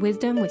timeless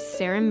wisdom with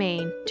Sarah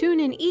Main. Tune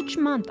in each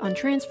month on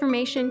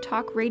Transformation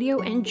Talk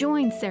Radio and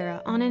join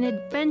Sarah on an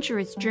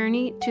adventurous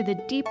journey to the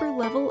deeper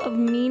level of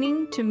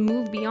meaning to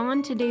move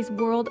beyond today's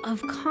world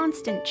of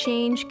constant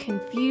change,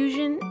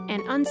 confusion,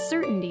 and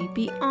uncertainty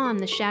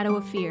beyond the shadow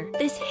of fear.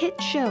 This hit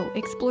show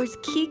explores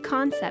key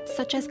concepts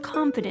such as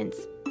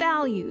confidence,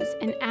 values,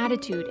 and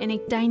attitude in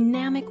a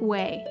dynamic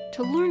way.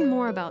 To learn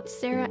more about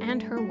Sarah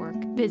and her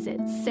work, visit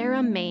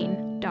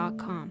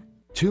sarahmain.com.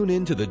 Tune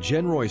in to The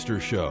Jen Royster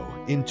Show,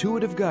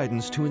 intuitive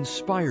guidance to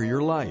inspire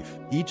your life,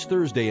 each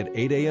Thursday at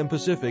 8 a.m.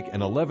 Pacific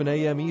and 11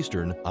 a.m.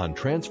 Eastern on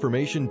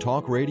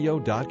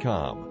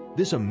TransformationTalkRadio.com.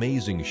 This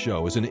amazing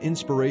show is an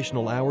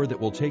inspirational hour that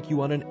will take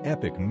you on an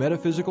epic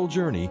metaphysical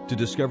journey to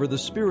discover the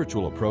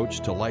spiritual approach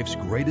to life's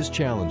greatest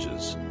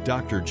challenges.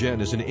 Dr.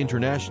 Jen is an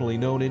internationally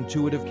known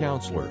intuitive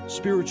counselor,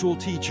 spiritual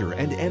teacher,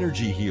 and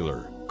energy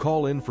healer.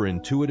 Call in for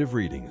intuitive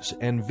readings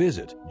and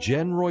visit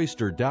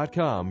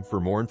jenroyster.com for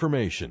more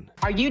information.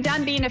 Are you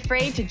done being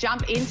afraid to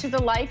jump into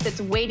the life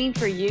that's waiting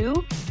for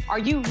you? Are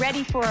you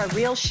ready for a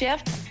real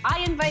shift? I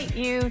invite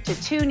you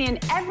to tune in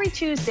every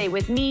Tuesday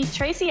with me,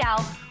 Tracy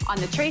L., on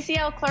the Tracy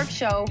L. Clark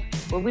Show,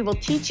 where we will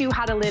teach you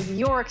how to live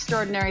your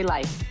extraordinary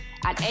life.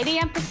 At 8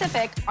 a.m.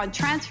 Pacific on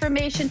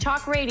Transformation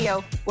Talk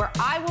Radio, where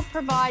I will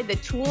provide the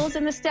tools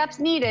and the steps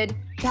needed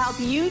to help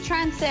you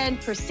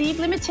transcend perceived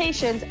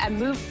limitations and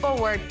move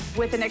forward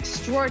with an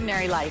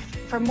extraordinary life.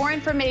 For more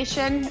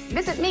information,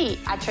 visit me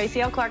at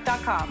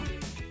tracylclark.com.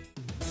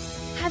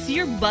 Has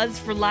your buzz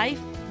for life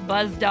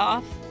buzzed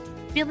off?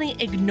 Feeling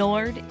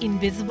ignored,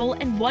 invisible,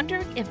 and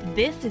wondering if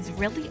this is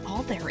really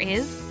all there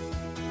is?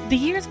 The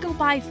years go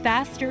by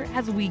faster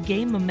as we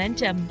gain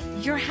momentum.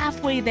 You're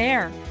halfway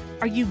there.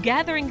 Are you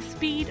gathering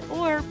speed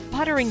or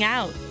puttering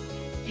out?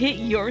 Hit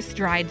your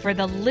stride for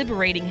the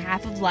liberating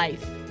half of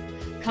life.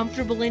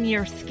 Comfortable in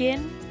your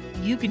skin?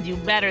 You can do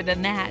better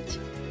than that.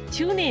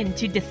 Tune in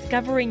to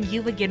Discovering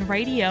You Again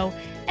Radio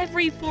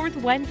every fourth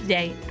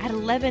Wednesday at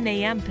 11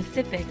 a.m.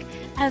 Pacific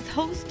as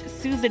host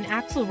Susan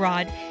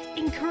Axelrod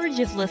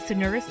encourages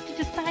listeners to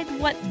decide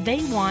what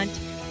they want,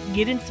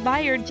 get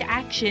inspired to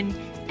action,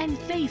 and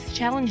face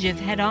challenges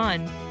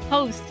head-on.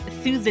 Host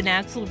Susan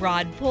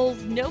Axelrod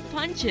pulls no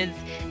punches,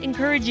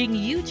 encouraging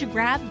you to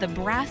grab the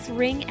brass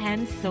ring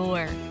and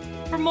soar.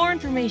 For more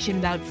information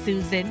about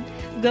Susan,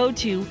 go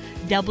to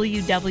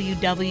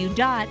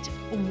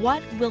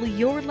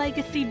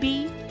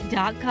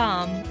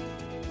www.whatwillyourlegacybe.com.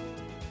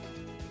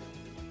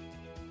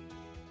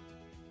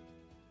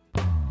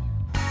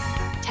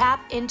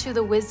 Tap into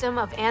the wisdom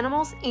of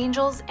animals,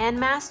 angels, and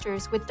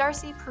masters with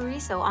Darcy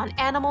Pariso on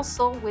Animal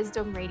Soul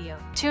Wisdom Radio.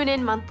 Tune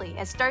in monthly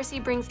as Darcy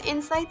brings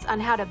insights on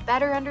how to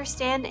better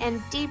understand and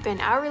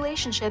deepen our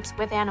relationships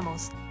with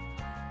animals.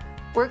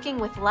 Working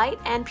with light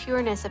and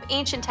pureness of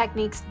ancient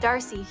techniques,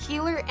 Darcy,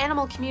 healer,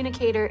 animal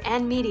communicator,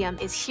 and medium,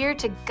 is here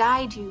to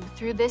guide you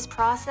through this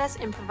process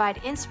and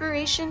provide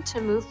inspiration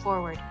to move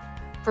forward.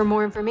 For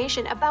more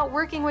information about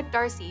working with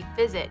Darcy,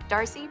 visit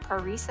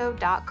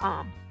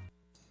darcypariso.com.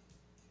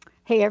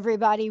 Hey,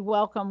 everybody.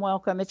 Welcome,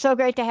 welcome. It's so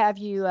great to have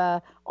you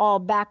all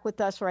back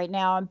with us right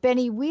now. And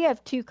Benny, we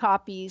have 2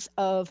 copies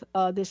of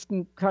this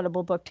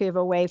incredible book to give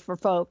away for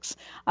folks.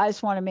 I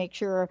just want to make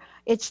sure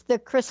it's The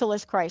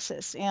Chrysalis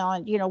Crisis.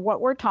 And,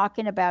 what we're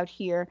talking about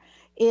here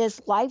is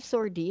life's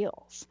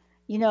ordeals.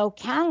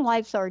 Can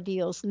life's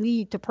ordeals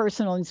lead to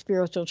personal and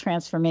spiritual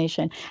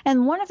transformation?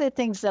 And one of the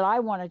things that I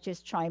want to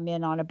just chime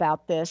in on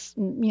about this,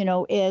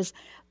 is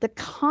the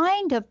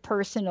kind of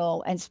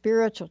personal and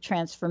spiritual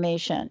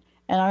transformation.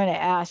 And I'm going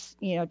to ask,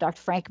 Dr.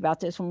 Frank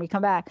about this when we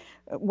come back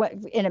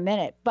in a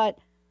minute. But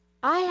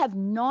I have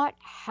not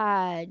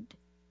had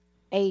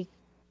a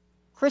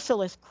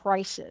chrysalis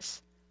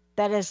crisis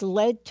that has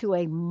led to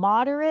a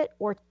moderate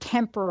or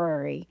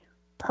temporary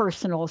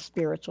personal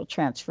spiritual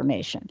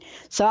transformation.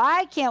 So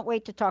I can't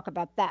wait to talk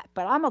about that.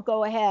 But I'm going to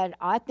go ahead.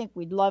 I think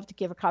we'd love to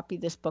give a copy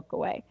of this book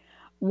away.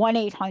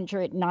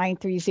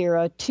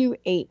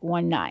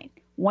 1-800-930-2819.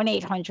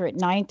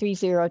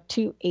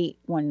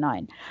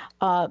 1-800-930-2819.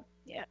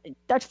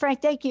 Dr.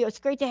 Frank, thank you. It's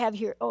great to have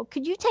you here. Oh,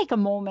 could you take a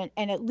moment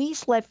and at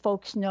least let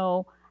folks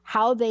know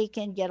how they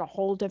can get a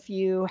hold of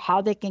you,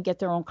 how they can get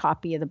their own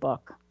copy of the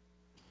book?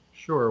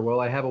 Sure. Well,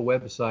 I have a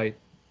website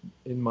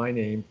in my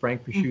name,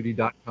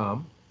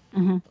 frankpasciuti.com.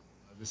 Mm-hmm.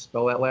 Just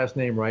spell that last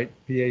name right,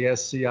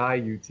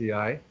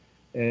 Pasciuti,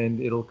 and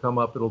it'll come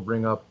up. It'll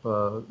bring up,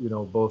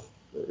 both.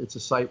 It's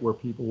a site where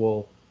people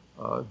will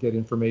get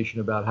information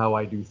about how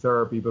I do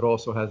therapy, but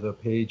also has a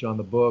page on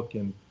the book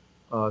and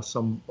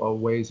some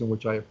ways in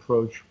which I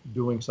approach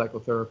doing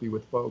psychotherapy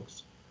with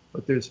folks.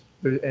 But there's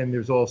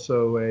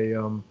also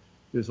an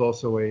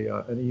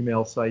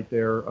email site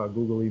there,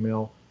 Google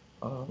email,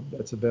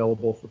 that's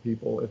available for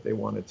people if they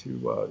wanted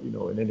to,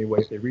 in any way.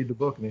 If they read the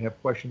book and they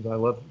have questions, I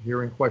love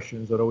hearing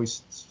questions. That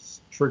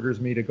always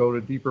triggers me to go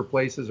to deeper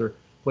places or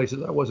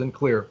places I wasn't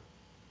clear.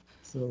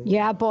 So,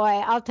 yeah,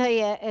 boy, I'll tell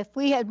you, if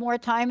we had more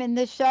time in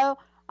this show,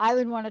 I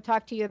would want to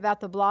talk to you about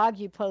the blog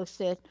you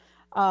posted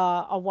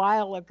a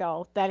while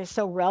ago that is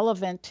so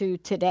relevant to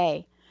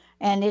today.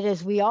 And it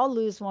is, we all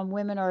lose when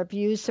women are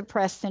abused,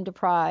 suppressed, and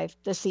deprived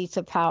the seats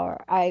of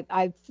power.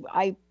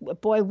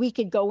 Boy, we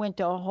could go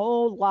into a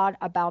whole lot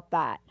about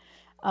that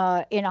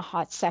in a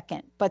hot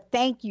second. But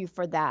thank you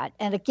for that.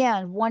 And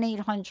again,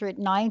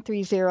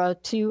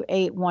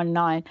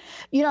 1-800-930-2819.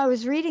 I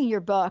was reading your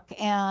book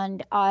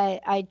and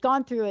I'd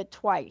gone through it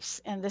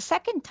twice. And the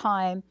second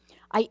time,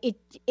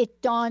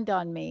 it dawned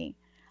on me.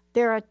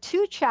 There are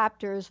 2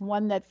 chapters,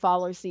 one that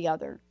follows the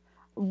other.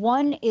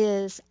 One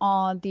is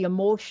on the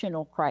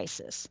emotional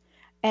crisis,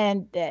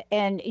 and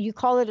you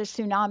call it a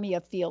tsunami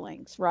of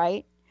feelings,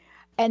 right?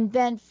 And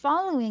then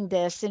following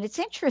this, and it's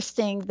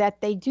interesting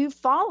that they do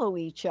follow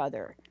each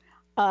other.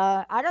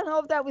 I don't know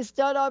if that was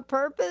done on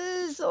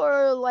purpose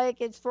or like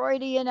it's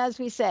Freudian, as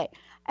we say.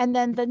 And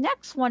then the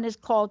next one is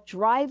called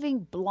Driving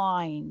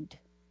Blind,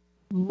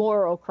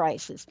 Moral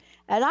Crisis.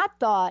 And I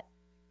thought,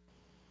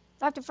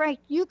 Dr. Frank,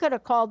 you could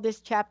have called this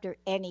chapter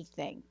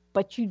anything,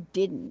 but you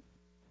didn't.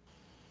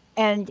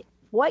 And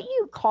what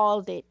you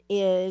called it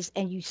is,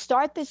 and you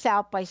start this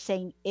out by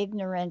saying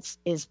ignorance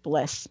is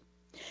bliss.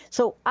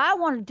 So I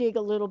want to dig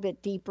a little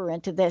bit deeper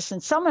into this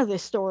and some of the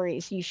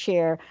stories you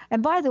share.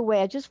 And by the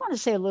way, I just want to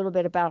say a little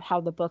bit about how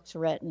the book's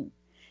written.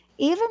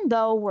 Even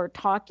though we're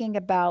talking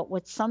about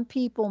what some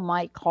people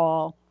might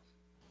call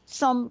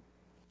some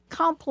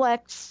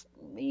complex,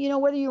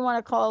 whether you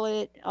want to call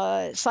it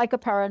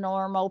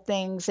psychoparanormal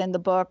things in the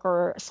book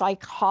or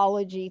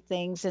psychology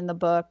things in the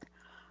book,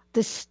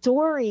 the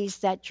stories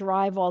that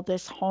drive all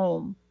this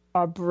home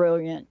are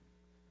brilliant.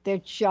 They're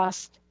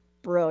just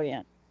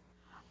brilliant.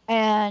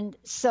 And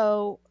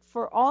so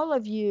for all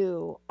of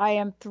you, I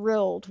am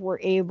thrilled we're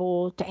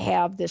able to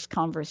have this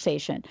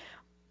conversation.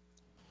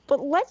 But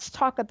let's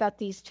talk about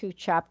these two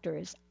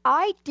chapters.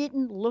 I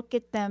didn't look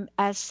at them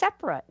as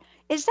separate.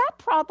 Is that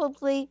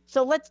probably,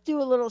 so let's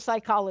do a little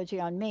psychology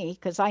on me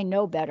because I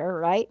know better,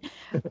 right?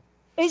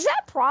 Is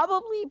that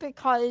probably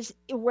because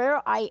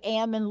where I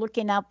am in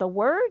looking at the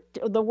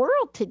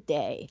world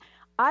today,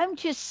 I'm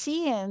just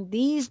seeing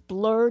these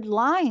blurred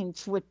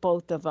lines with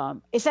both of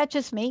them. Is that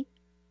just me?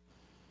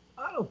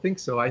 I don't think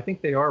so. I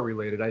think they are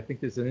related. I think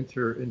there's an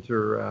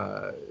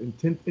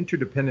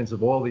interdependence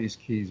of all these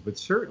keys. But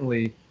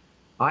certainly,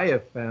 I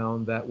have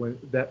found that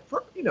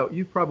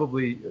you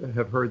probably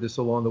have heard this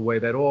along the way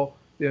that all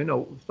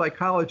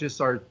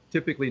psychologists are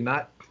typically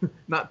not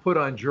put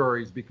on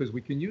juries because we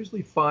can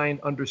usually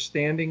find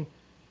understanding,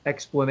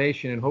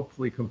 explanation, and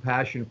hopefully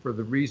compassion for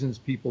the reasons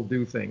people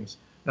do things.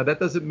 Now, that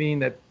doesn't mean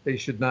that they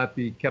should not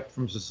be kept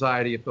from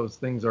society if those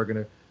things are going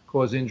to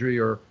cause injury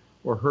or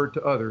hurt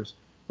to others.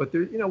 But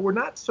we're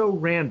not so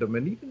random,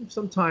 and even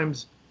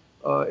sometimes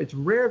it's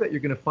rare that you're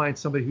going to find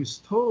somebody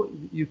who's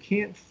you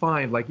can't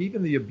find, like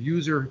even the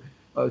abuser,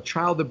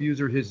 child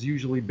abuser has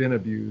usually been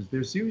abused.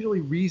 There's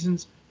usually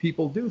reasons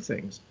people do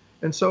things.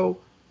 And so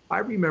I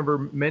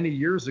remember many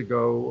years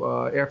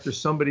ago, after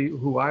somebody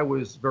who I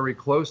was very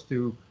close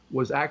to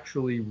was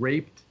actually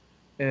raped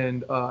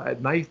and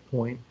at knife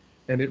point,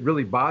 and it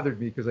really bothered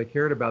me because I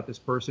cared about this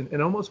person.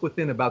 And almost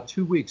within about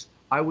 2 weeks,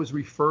 I was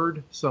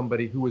referred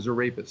somebody who was a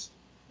rapist.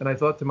 And I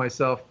thought to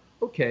myself,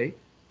 okay,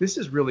 this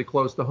is really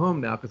close to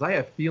home now because I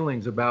have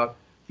feelings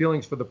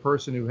for the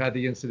person who had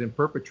the incident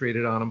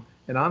perpetrated on him.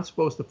 And I'm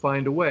supposed to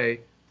find a way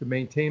to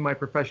maintain my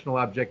professional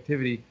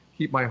objectivity,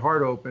 keep my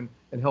heart open,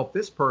 and help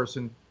this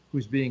person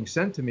who's being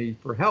sent to me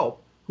for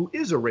help, who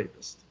is a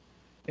rapist.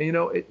 And,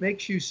 it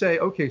makes you say,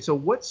 okay, so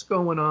what's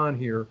going on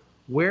here?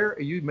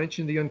 Where, you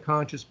mentioned the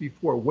unconscious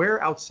before,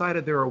 where outside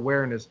of their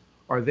awareness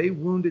are they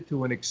wounded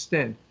to an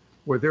extent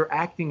where they're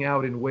acting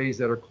out in ways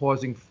that are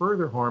causing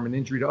further harm and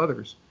injury to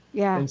others?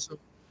 Yeah. And so,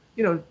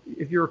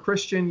 if you're a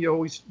Christian, you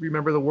always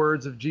remember the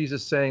words of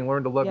Jesus saying,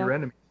 learn to love your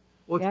enemies.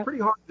 Well, it's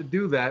pretty hard to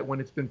do that when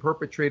it's been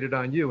perpetrated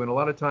on you. And a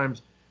lot of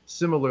times,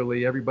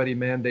 similarly, everybody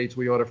mandates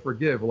we ought to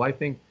forgive. Well, I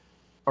think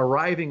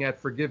arriving at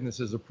forgiveness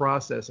is a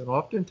process. And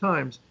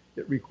oftentimes,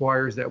 it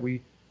requires that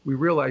we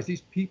realize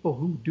these people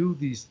who do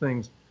these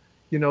things,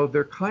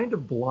 they're kind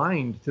of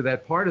blind to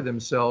that part of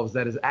themselves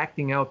that is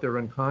acting out their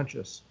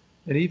unconscious.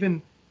 And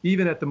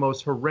even at the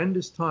most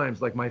horrendous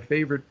times, like my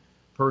favorite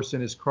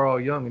person is Carl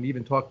Jung, and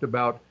even talked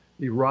about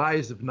the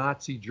rise of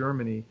Nazi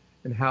Germany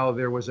and how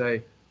there was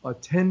a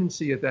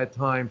tendency at that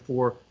time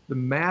for the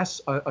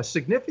mass, a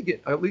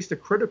significant, at least a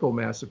critical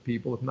mass of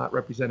people, if not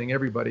representing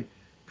everybody,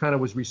 kind of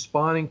was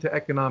responding to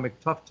economic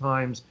tough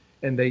times,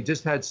 and they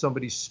just had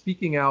somebody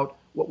speaking out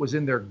what was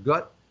in their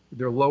gut,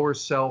 their lower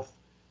self,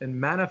 and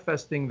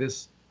manifesting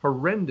this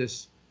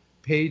horrendous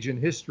page in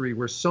history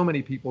where so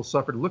many people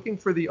suffered, looking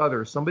for the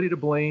other, somebody to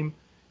blame,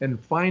 and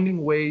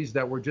finding ways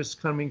that were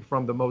just coming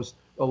from the most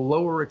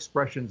lower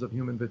expressions of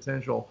human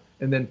potential,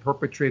 and then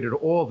perpetrated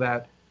all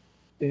that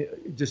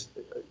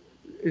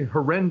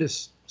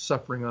horrendous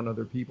suffering on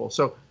other people.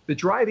 So the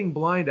driving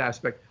blind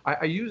aspect,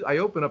 I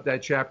open up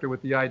that chapter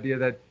with the idea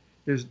that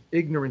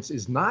ignorance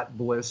is not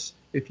bliss.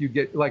 If you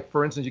get, like,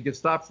 for instance, you get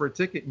stopped for a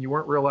ticket and you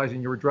weren't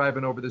realizing you were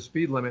driving over the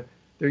speed limit,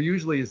 there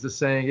usually is the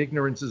saying,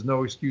 ignorance is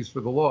no excuse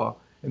for the law.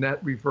 And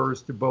that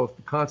refers to both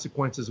the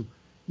consequences,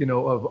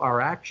 of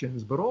our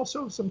actions, but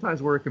also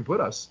sometimes where it can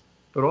put us.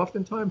 But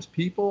oftentimes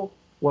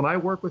when I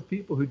work with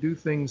people who do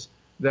things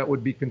that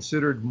would be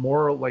considered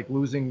moral, like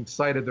losing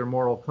sight of their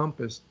moral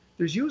compass,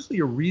 there's usually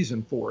a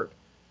reason for it.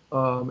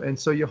 And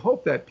so you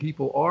hope that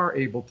people are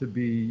able to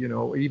be,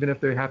 even if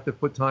they have to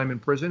put time in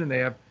prison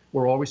and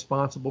we're all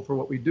responsible for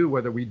what we do,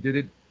 whether we did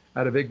it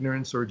out of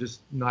ignorance or just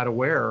not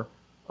aware,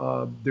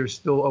 there's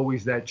still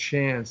always that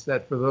chance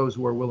that for those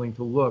who are willing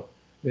to look,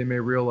 they may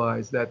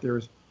realize that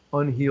there's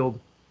unhealed,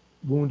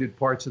 wounded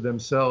parts of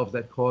themselves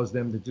that cause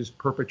them to just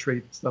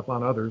perpetrate stuff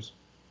on others.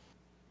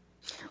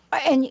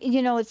 And,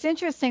 it's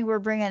interesting we're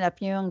bringing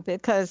up Jung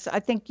because I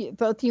think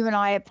both you and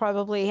I have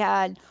probably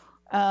had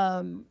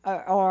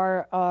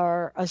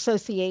our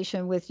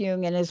association with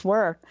Jung and his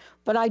work,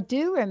 but I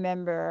do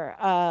remember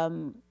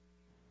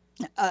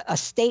a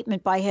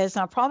statement by his,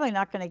 and I'm probably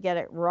not going to get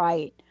it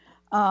right.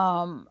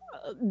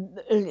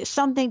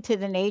 Something to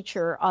the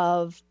nature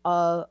of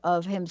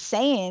him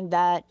saying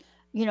that,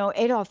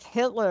 Adolf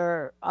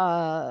Hitler,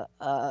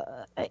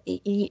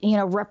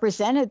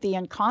 represented the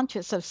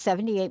unconscious of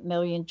 78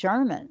 million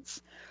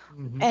Germans.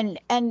 Mm-hmm.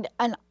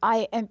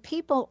 And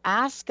people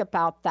ask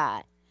about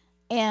that.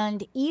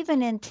 And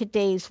even in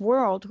today's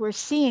world, we're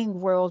seeing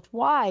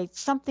worldwide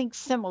something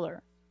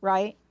similar,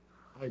 right?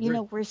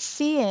 We're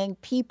seeing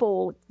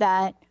people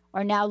that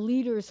are now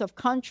leaders of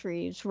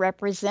countries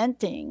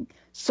representing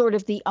sort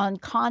of the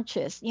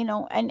unconscious,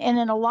 and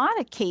in a lot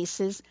of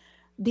cases,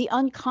 the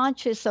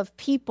unconscious of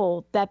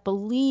people that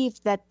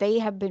believe that they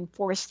have been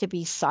forced to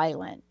be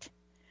silent.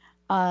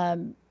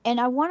 And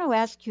I want to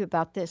ask you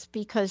about this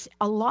because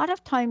a lot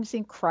of times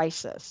in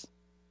crisis,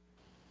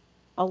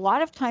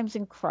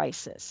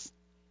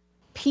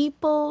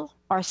 people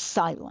are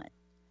silent.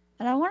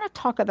 And I want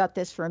to talk about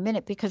this for a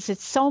minute because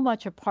it's so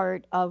much a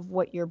part of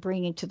what you're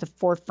bringing to the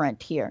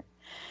forefront here.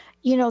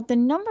 The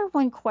number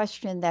one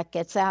question that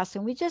gets asked,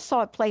 and we just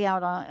saw it play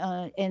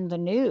out in the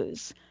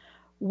news,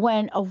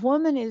 when a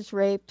woman is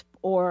raped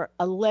or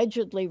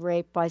allegedly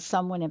raped by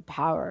someone in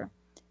power,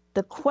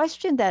 the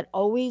question that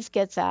always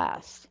gets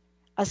asked,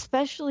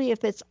 especially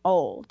if it's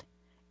old,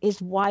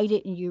 is why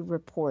didn't you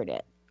report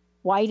it?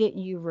 Why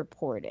didn't you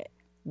report it?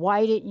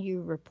 Why didn't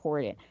you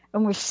report it?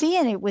 And we're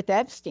seeing it with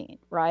Epstein,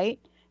 right?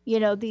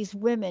 These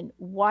women,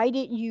 why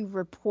didn't you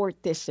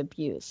report this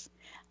abuse?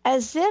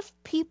 As if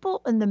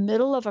people in the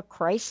middle of a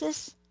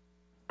crisis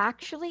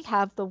actually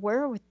have the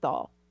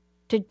wherewithal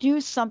to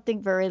do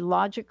something very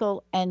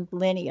logical and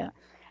linear.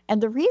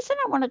 And the reason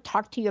I want to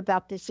talk to you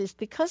about this is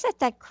because at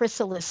that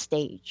chrysalis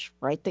stage,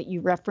 right, that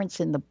you reference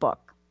in the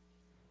book,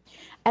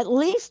 at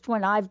least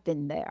when I've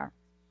been there,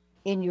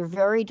 in your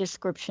very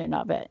description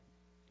of it,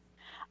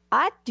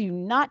 I do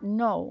not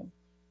know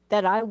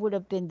that I would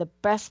have been the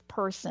best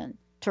person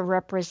to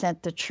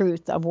represent the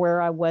truth of where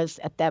I was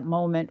at that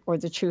moment or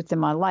the truth in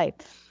my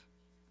life.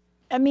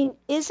 I mean,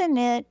 isn't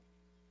it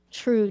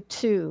true,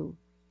 too,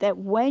 that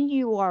when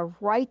you are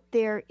right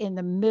there in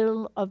the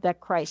middle of that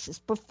crisis,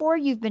 before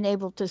you've been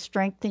able to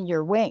strengthen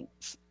your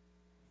wings,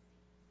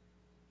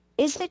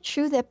 is it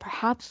true that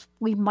perhaps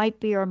we might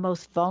be our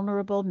most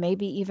vulnerable,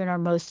 maybe even our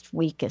most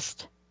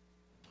weakest?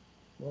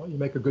 Well, you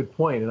make a good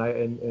point,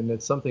 and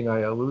it's something I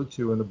allude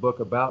to in the book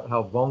about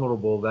how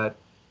vulnerable that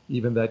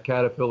even that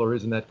caterpillar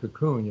is in that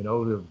cocoon.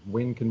 The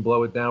wind can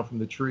blow it down from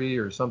the tree,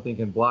 or something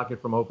can block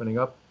it from opening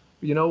up.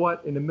 But you know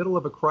what? In the middle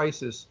of a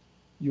crisis,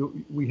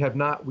 you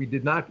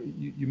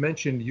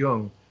mentioned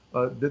Jung.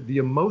 The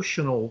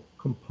emotional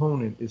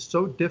component is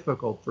so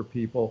difficult for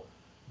people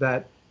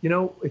that,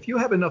 if you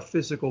have enough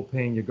physical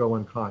pain, you go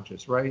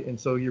unconscious, right? And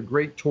so your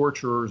great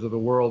torturers of the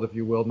world, if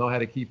you will, know how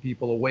to keep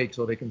people awake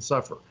so they can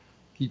suffer.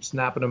 Keep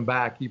snapping them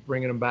back, keep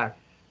bringing them back.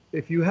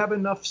 If you have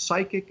enough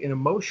psychic and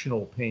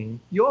emotional pain,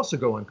 you also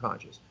go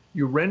unconscious.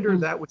 You render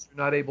that which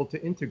you're not able to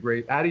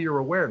integrate out of your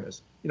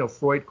awareness.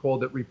 Freud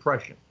called it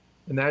repression.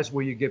 And that's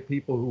where you get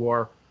people who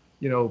are,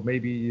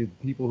 maybe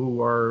people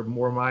who are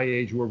more my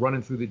age, who are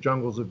running through the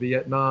jungles of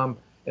Vietnam,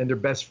 and their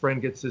best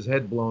friend gets his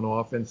head blown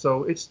off. And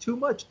so it's too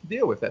much to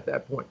deal with at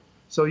that point.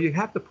 So you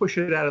have to push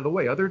it out of the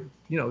way.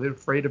 They're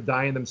afraid of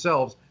dying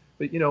themselves.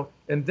 But,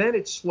 and then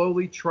it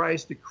slowly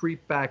tries to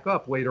creep back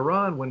up later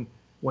on when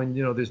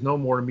there's no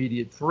more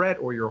immediate threat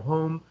or you're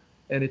home.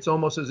 And it's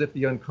almost as if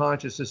the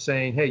unconscious is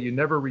saying, hey, you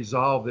never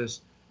resolve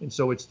this. And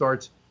so it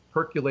starts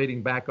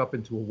percolating back up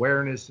into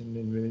awareness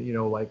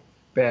and like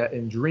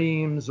in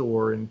dreams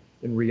or in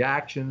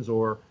reactions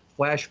or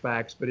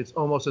flashbacks. But it's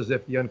almost as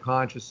if the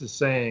unconscious is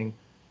saying,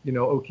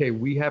 okay,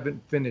 we haven't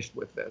finished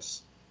with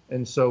this.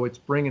 And so it's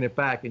bringing it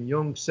back. And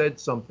Jung said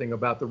something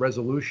about the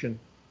resolution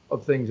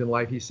of things in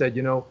life. He said,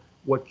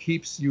 what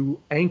keeps you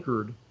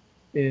anchored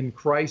in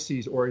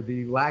crises or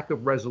the lack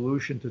of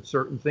resolution to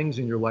certain things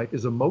in your life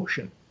is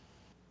emotion.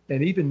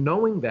 And even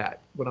knowing that,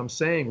 what I'm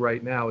saying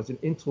right now is an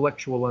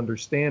intellectual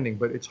understanding,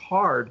 but it's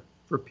hard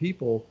for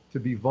people to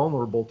be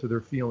vulnerable to their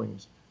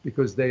feelings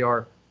because they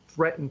are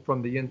threatened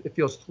it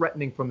feels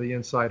threatening from the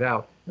inside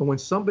out. And when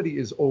somebody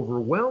is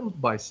overwhelmed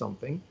by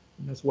something,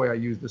 and that's why I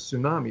use the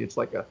tsunami, it's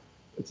like a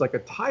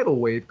tidal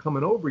wave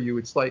coming over you.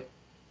 It's like,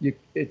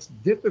 it's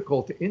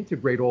difficult to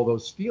integrate all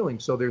those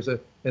feelings. So there's an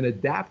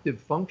adaptive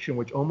function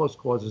which almost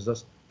causes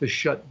us to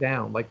shut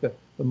down, like the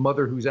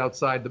mother who's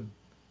outside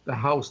the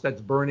house that's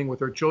burning with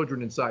her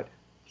children inside.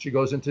 She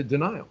goes into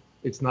denial.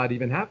 It's not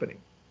even happening.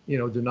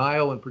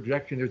 Denial and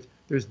projection.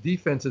 There's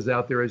defenses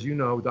out there, as you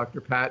know, Dr.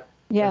 Pat,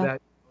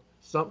 that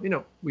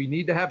we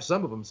need to have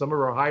some of them. Some of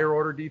our higher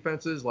order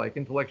defenses, like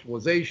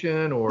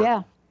intellectualization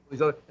or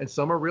these other, and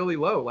some are really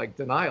low, like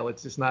denial.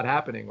 It's just not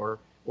happening, or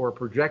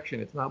projection.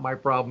 It's not my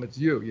problem, it's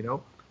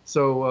you,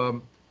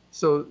 So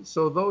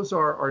those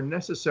are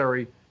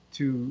necessary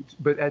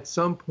but at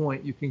some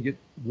point you can get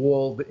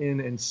walled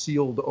in and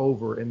sealed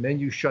over, and then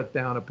you shut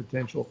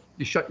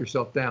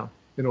yourself down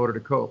in order to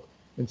cope.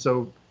 And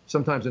so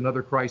sometimes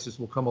another crisis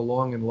will come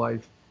along in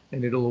life,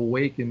 and it'll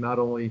awaken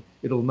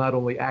it'll not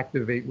only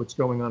activate what's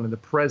going on in the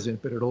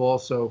present, but it'll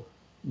also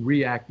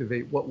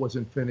reactivate what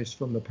wasn't finished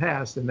from the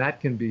past, and that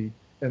can be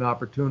an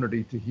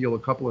opportunity to heal a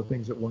couple of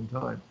things at one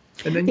time.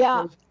 And then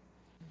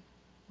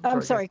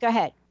I'm sorry. Go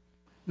ahead.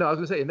 No, I was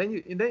going to say,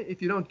 and then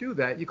if you don't do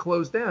that, you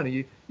close down and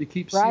you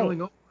keep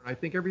sealing over. And I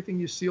think everything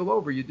you seal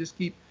over, you just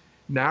keep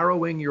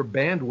narrowing your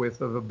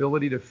bandwidth of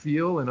ability to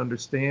feel and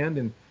understand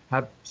and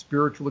have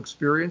spiritual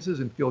experiences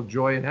and feel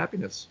joy and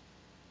happiness.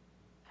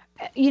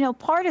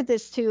 Part of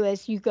this too,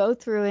 as you go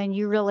through and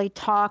you really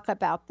talk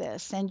about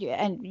this, and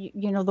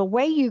the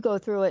way you go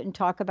through it and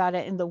talk about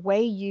it, and the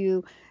way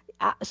you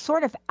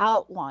sort of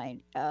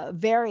outline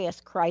various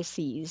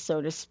crises,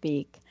 so to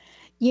speak.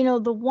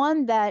 The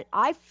one that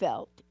I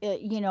felt,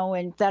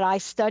 and that I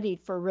studied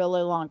for a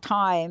really long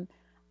time,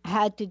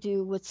 had to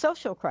do with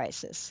social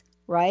crisis,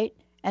 right?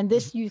 And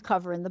this you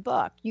cover in the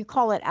book. You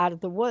call it Out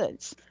of the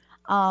Woods,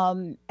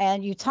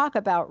 and you talk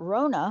about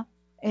Rona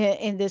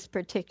in this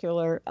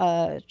particular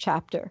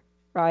chapter,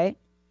 right?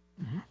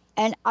 Mm-hmm.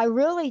 And I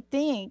really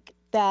think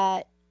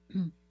that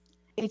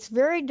it's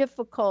very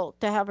difficult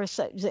to have a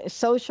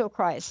social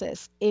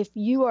crisis if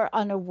you are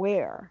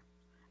unaware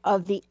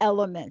of the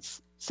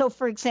elements. So,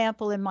 for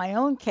example, in my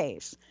own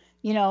case,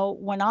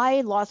 when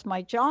I lost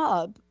my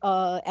job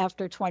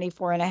after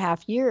 24 and a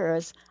half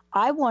years,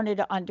 I wanted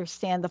to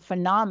understand the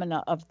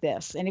phenomena of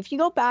this. And if you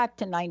go back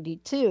to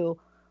 92,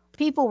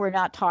 people were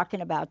not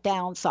talking about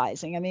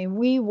downsizing. I mean,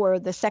 we were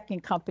the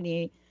second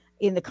company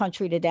in the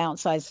country to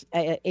downsize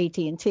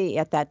AT&T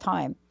at that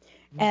time.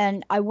 Mm-hmm.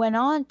 And I went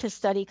on to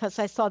study because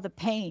I saw the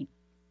pain.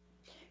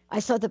 I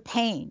saw the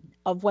pain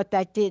of what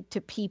that did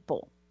to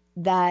people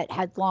that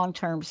had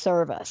long-term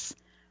service.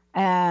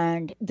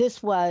 And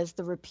this was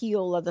the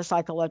repeal of the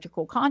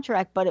psychological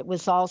contract, but it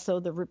was also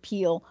the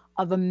repeal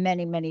of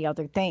many, many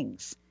other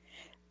things.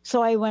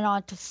 So I went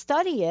on to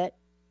study it,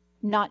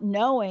 not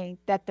knowing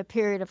that the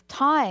period of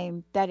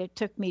time that it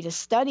took me to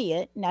study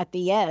it, and at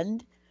the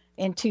end,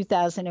 in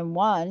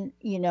 2001,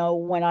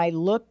 when I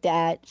looked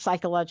at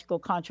psychological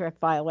contract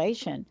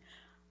violation,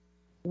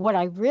 what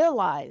I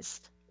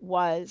realized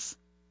was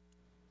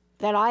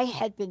that I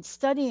had been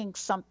studying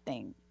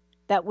something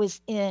that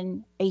was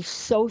in a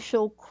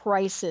social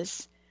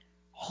crisis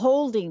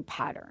holding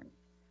pattern.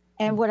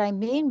 And what I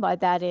mean by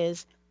that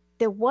is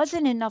there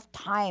wasn't enough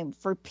time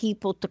for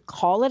people to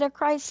call it a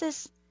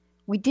crisis.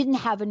 We didn't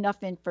have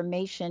enough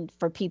information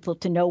for people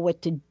to know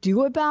what to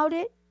do about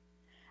it.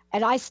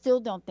 And I still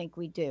don't think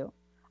we do.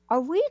 Are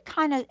we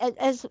kind of,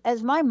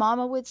 as my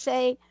mama would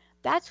say,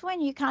 that's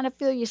when you kind of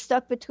feel you're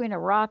stuck between a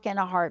rock and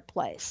a hard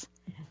place.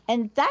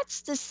 And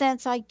that's the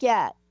sense I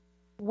get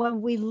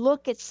when we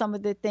look at some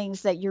of the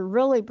things that you're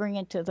really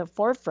bringing to the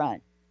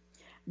forefront,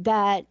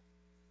 that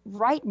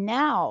right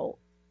now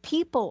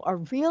people are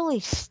really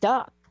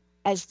stuck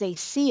as they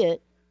see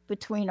it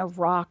between a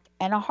rock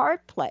and a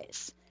hard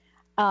place.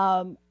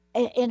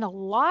 In a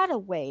lot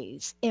of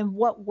ways, in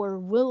what we're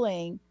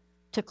willing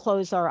to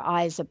close our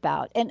eyes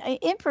about. And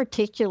in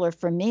particular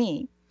for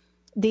me,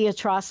 the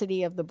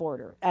atrocity of the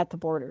border, at the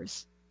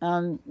borders.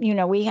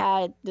 We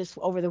had this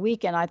over the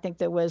weekend. I think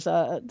there was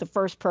the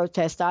first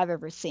protest I've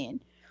ever seen.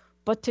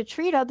 But to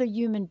treat other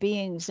human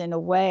beings in a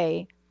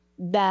way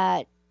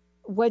that,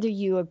 whether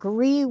you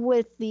agree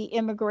with the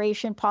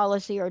immigration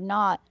policy or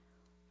not,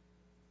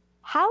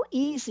 how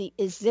easy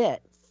is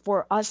it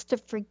for us to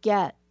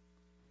forget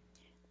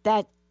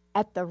that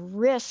at the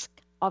risk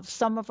of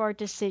some of our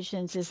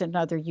decisions is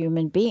another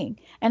human being?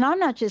 And I'm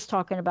not just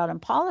talking about in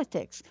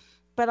politics,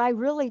 but I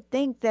really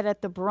think that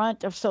at the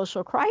brunt of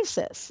social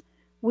crisis,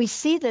 we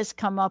see this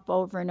come up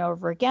over and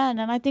over again,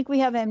 and I think we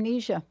have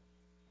amnesia.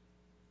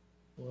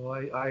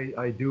 Well,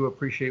 I do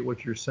appreciate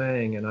what you're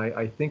saying, and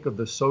I think of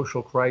the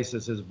social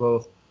crisis as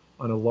both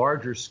on a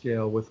larger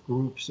scale with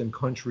groups and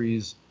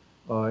countries,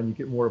 and you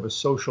get more of a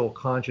social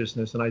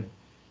consciousness,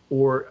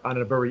 or on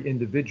a very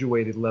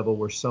individuated level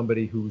where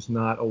somebody who's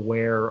not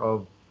aware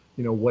of,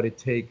 what it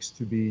takes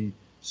to be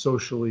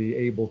socially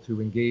able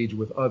to engage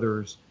with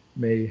others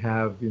may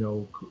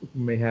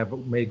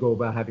go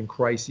about having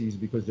crises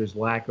because there's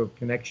lack of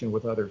connection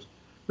with others.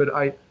 But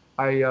I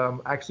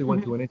actually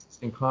went to an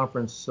interesting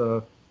conference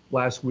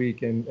last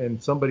week,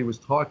 and somebody was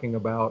talking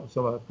about,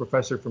 a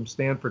professor from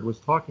Stanford was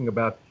talking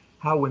about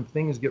how when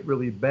things get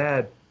really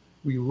bad,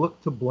 we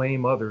look to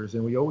blame others,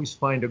 and we always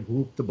find a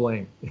group to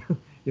blame.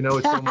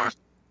 It's so much.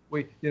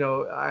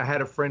 I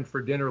had a friend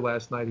for dinner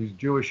last night who's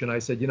Jewish, and I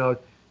said,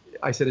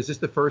 is this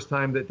the first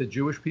time that the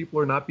Jewish people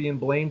are not being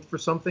blamed for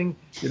something?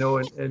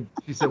 And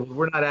she said, well,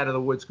 we're not out of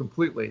the woods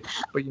completely,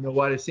 but you know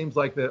what? It seems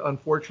like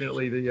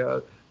unfortunately,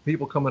 the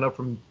people coming up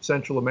from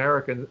Central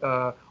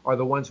America are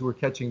the ones who are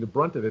catching the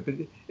brunt of it. But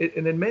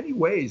and in many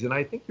ways, and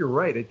I think you're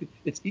right,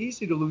 it's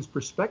easy to lose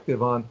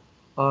perspective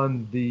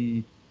on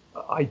the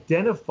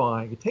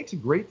identifying. It takes a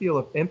great deal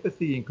of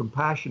empathy and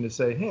compassion to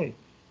say, hey,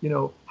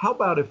 how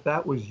about if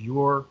that was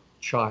your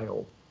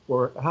child?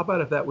 Or how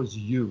about if that was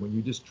you and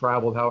you just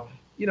traveled?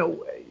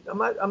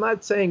 I'm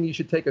not saying you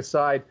should take a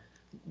side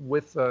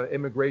with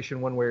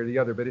immigration one way or the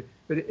other,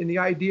 but in the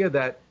idea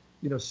that,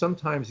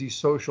 sometimes these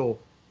social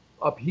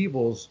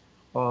upheavals,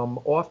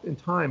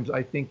 oftentimes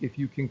I think if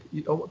you can,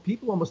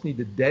 people almost need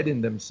to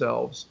deaden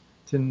themselves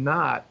to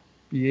not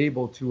be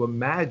able to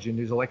imagine.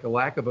 There's like a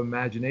lack of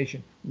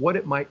imagination, what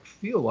it might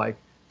feel like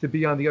to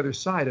be on the other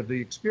side of the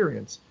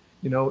experience.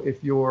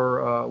 If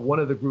you're one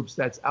of the groups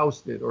that's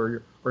ousted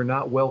or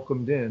not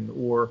welcomed in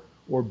or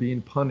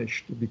being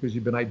punished because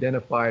you've been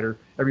identified, or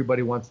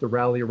everybody wants to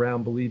rally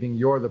around believing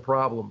you're the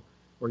problem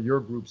or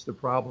your group's the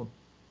problem.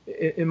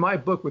 In my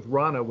book with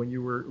Rana, when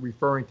you were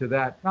referring to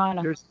that,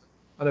 there's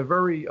on a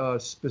very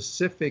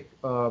specific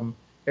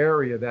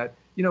area that,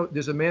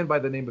 there's a man by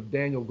the name of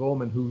Daniel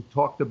Goleman who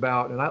talked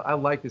about, and I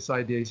like this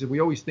idea. He said, we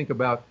always think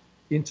about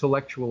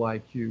intellectual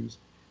IQs,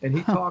 and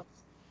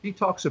he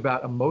talks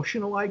about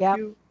emotional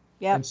IQ.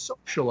 Yep. And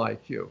social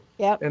IQ.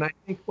 Yep. And I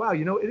think, wow,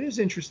 it is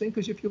interesting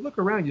because if you look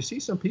around, you see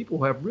some people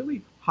who have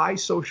really high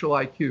social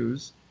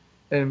IQs.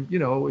 And,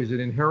 is it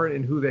inherent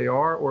in who they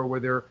are, or were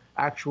there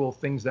actual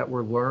things that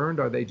were learned?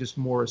 Are they just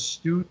more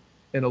astute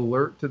and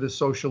alert to the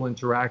social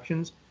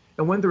interactions?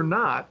 And when they're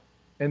not,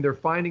 and they're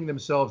finding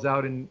themselves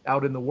out in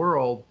the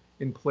world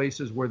in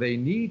places where they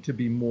need to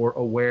be more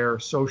aware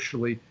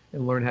socially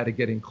and learn how to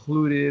get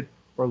included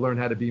or learn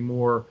how to be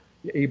more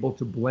able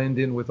to blend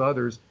in with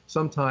others,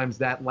 sometimes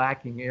that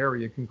lacking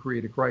area can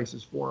create a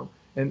crisis for them.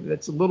 And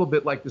that's a little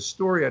bit like the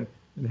story and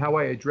how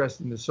I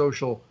addressed in the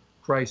social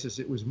crisis.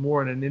 It was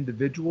more on an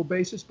individual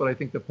basis, but I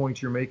think the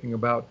points you're making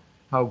about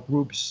how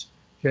groups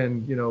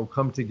can,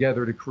 come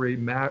together to create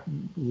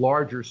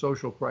larger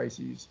social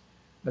crises,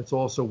 that's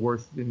also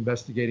worth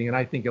investigating. And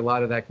I think a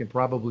lot of that can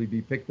probably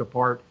be picked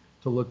apart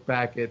to look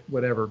back at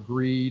whatever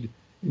greed,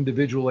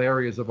 individual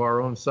areas of our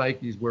own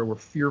psyches where we're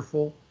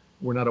fearful,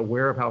 we're not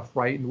aware of how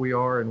frightened we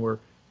are, and we're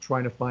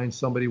trying to find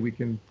somebody we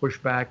can push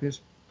back. This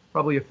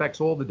probably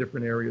affects all the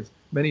different areas,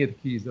 many of the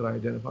keys that I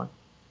identify.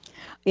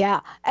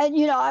 Yeah, and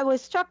I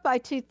was struck by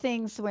two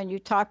things when you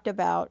talked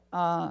about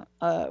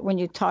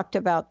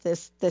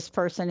this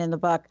person in the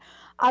book.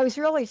 I was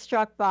really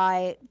struck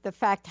by the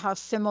fact how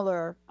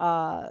similar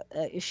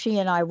she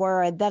and I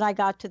were, and then I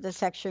got to the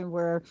section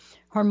where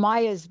her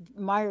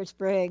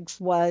Myers-Briggs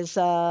was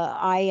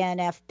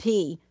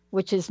INFP,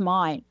 which is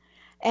mine.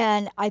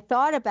 And I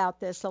thought about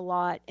this a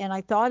lot, and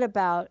I thought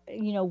about,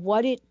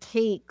 what it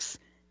takes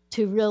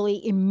to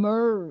really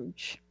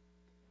emerge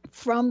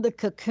from the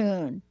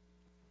cocoon,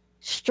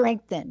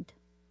 strengthened,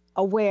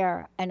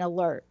 aware, and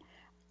alert.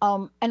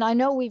 And I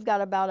know we've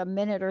got about a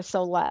minute or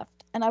so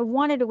left, and I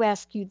wanted to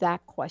ask you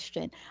that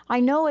question.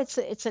 I know it's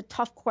a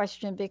tough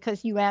question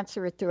because you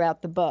answer it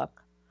throughout the book.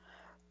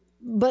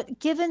 But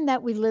given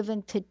that we live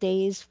in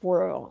today's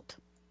world,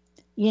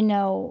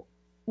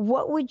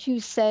 what would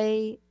you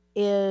say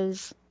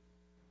is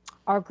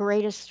our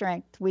greatest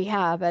strength we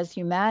have as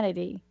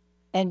humanity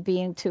and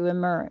being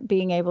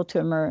able to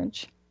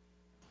emerge?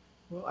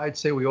 Well, I'd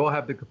say we all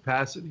have the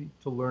capacity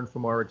to learn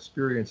from our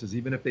experiences,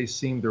 even if they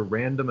seem they're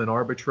random and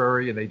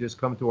arbitrary and they just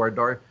come to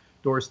our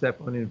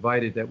doorstep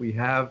uninvited, that we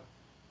have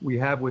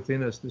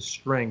within us the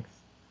strength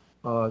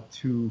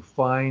to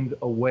find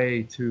a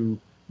way to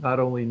not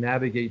only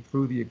navigate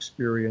through the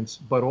experience,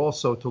 but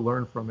also to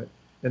learn from it.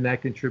 And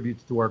that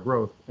contributes to our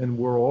growth. And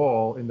we're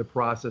all in the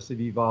process of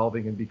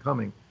evolving and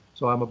becoming.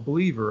 So I'm a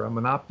believer, I'm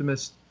an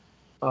optimist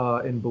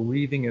in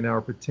believing in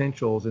our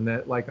potentials, and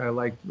that, like I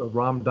liked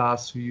Ram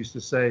Dass, who used to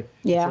say,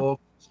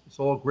 it's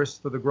all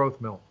grist for the growth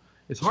mill.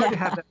 It's hard to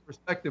have that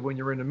perspective when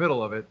you're in the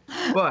middle of it.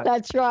 But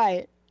that's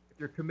right. If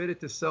you're committed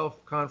to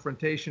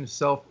self-confrontation,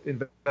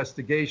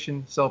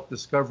 self-investigation,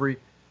 self-discovery,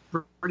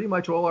 pretty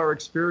much all our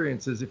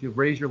experiences, if you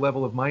raise your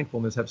level of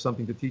mindfulness, have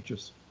something to teach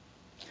us.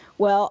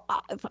 Well,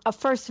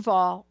 first of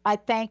all, I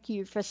thank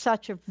you for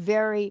such a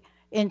very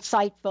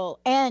insightful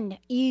and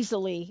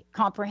easily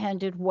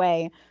comprehended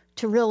way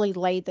to really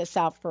lay this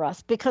out for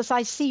us, because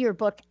I see your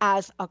book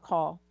as a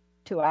call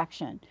to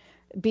action,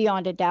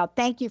 beyond a doubt.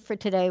 Thank you for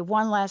today.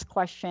 One last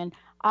question.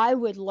 I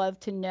would love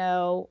to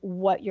know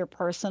what your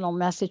personal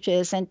message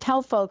is, and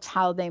tell folks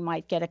how they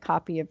might get a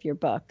copy of your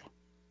book.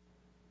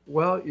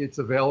 Well, it's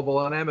available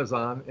on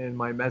Amazon, and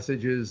my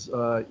message is,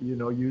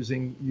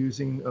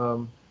 using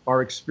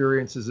our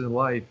experiences in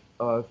life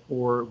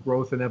for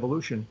growth and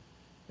evolution.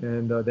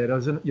 And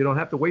you don't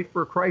have to wait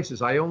for a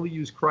crisis. I only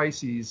use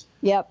crises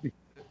because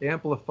it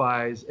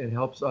amplifies and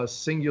helps us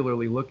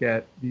singularly look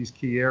at these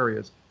key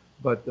areas.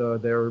 But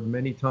there are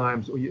many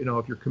times,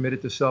 if you're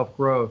committed to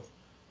self-growth,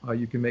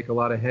 you can make a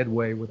lot of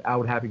headway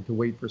without having to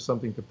wait for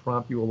something to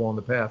prompt you along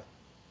the path.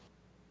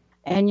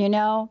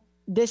 And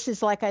this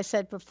is, like I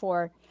said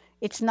before,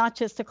 it's not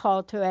just a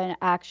call to an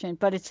action,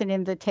 but it's an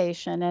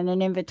invitation, and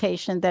an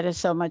invitation that is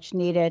so much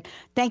needed.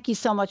 Thank you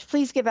so much.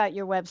 Please give out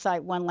your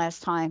website one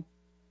last time.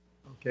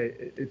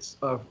 Okay, it's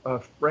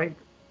Frank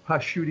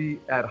Pasciuti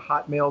at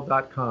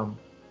hotmail.com.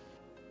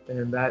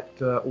 And that,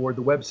 or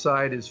the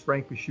website is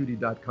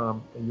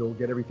frankpasciuti.com, and you'll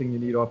get everything you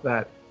need off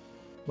that,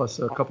 plus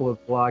a couple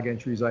of blog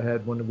entries I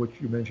had, one of which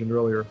you mentioned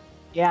earlier.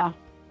 Yeah.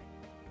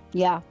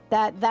 Yeah,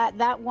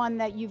 that one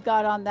that you've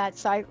got on that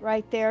site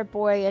right there,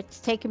 boy, it's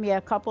taken me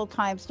a couple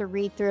times to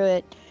read through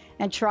it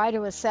and try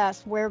to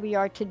assess where we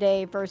are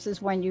today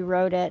versus when you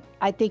wrote it.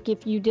 I think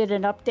if you did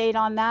an update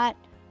on that,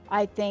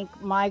 I think,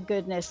 my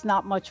goodness,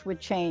 not much would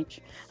change.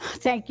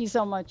 Thank you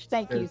so much.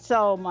 Thank you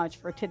so much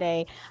for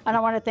today. And I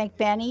want to thank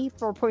Benny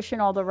for pushing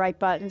all the right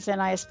buttons.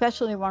 And I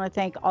especially want to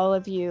thank all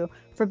of you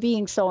for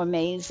being so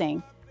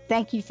amazing.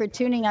 Thank you for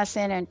tuning us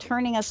in and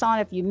turning us on.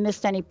 If you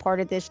missed any part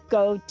of this,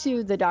 go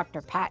to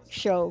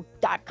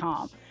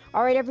thedrpatshow.com.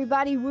 All right,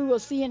 everybody, we will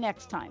see you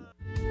next time.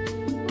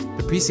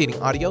 The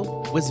preceding audio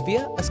was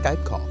via a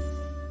Skype call.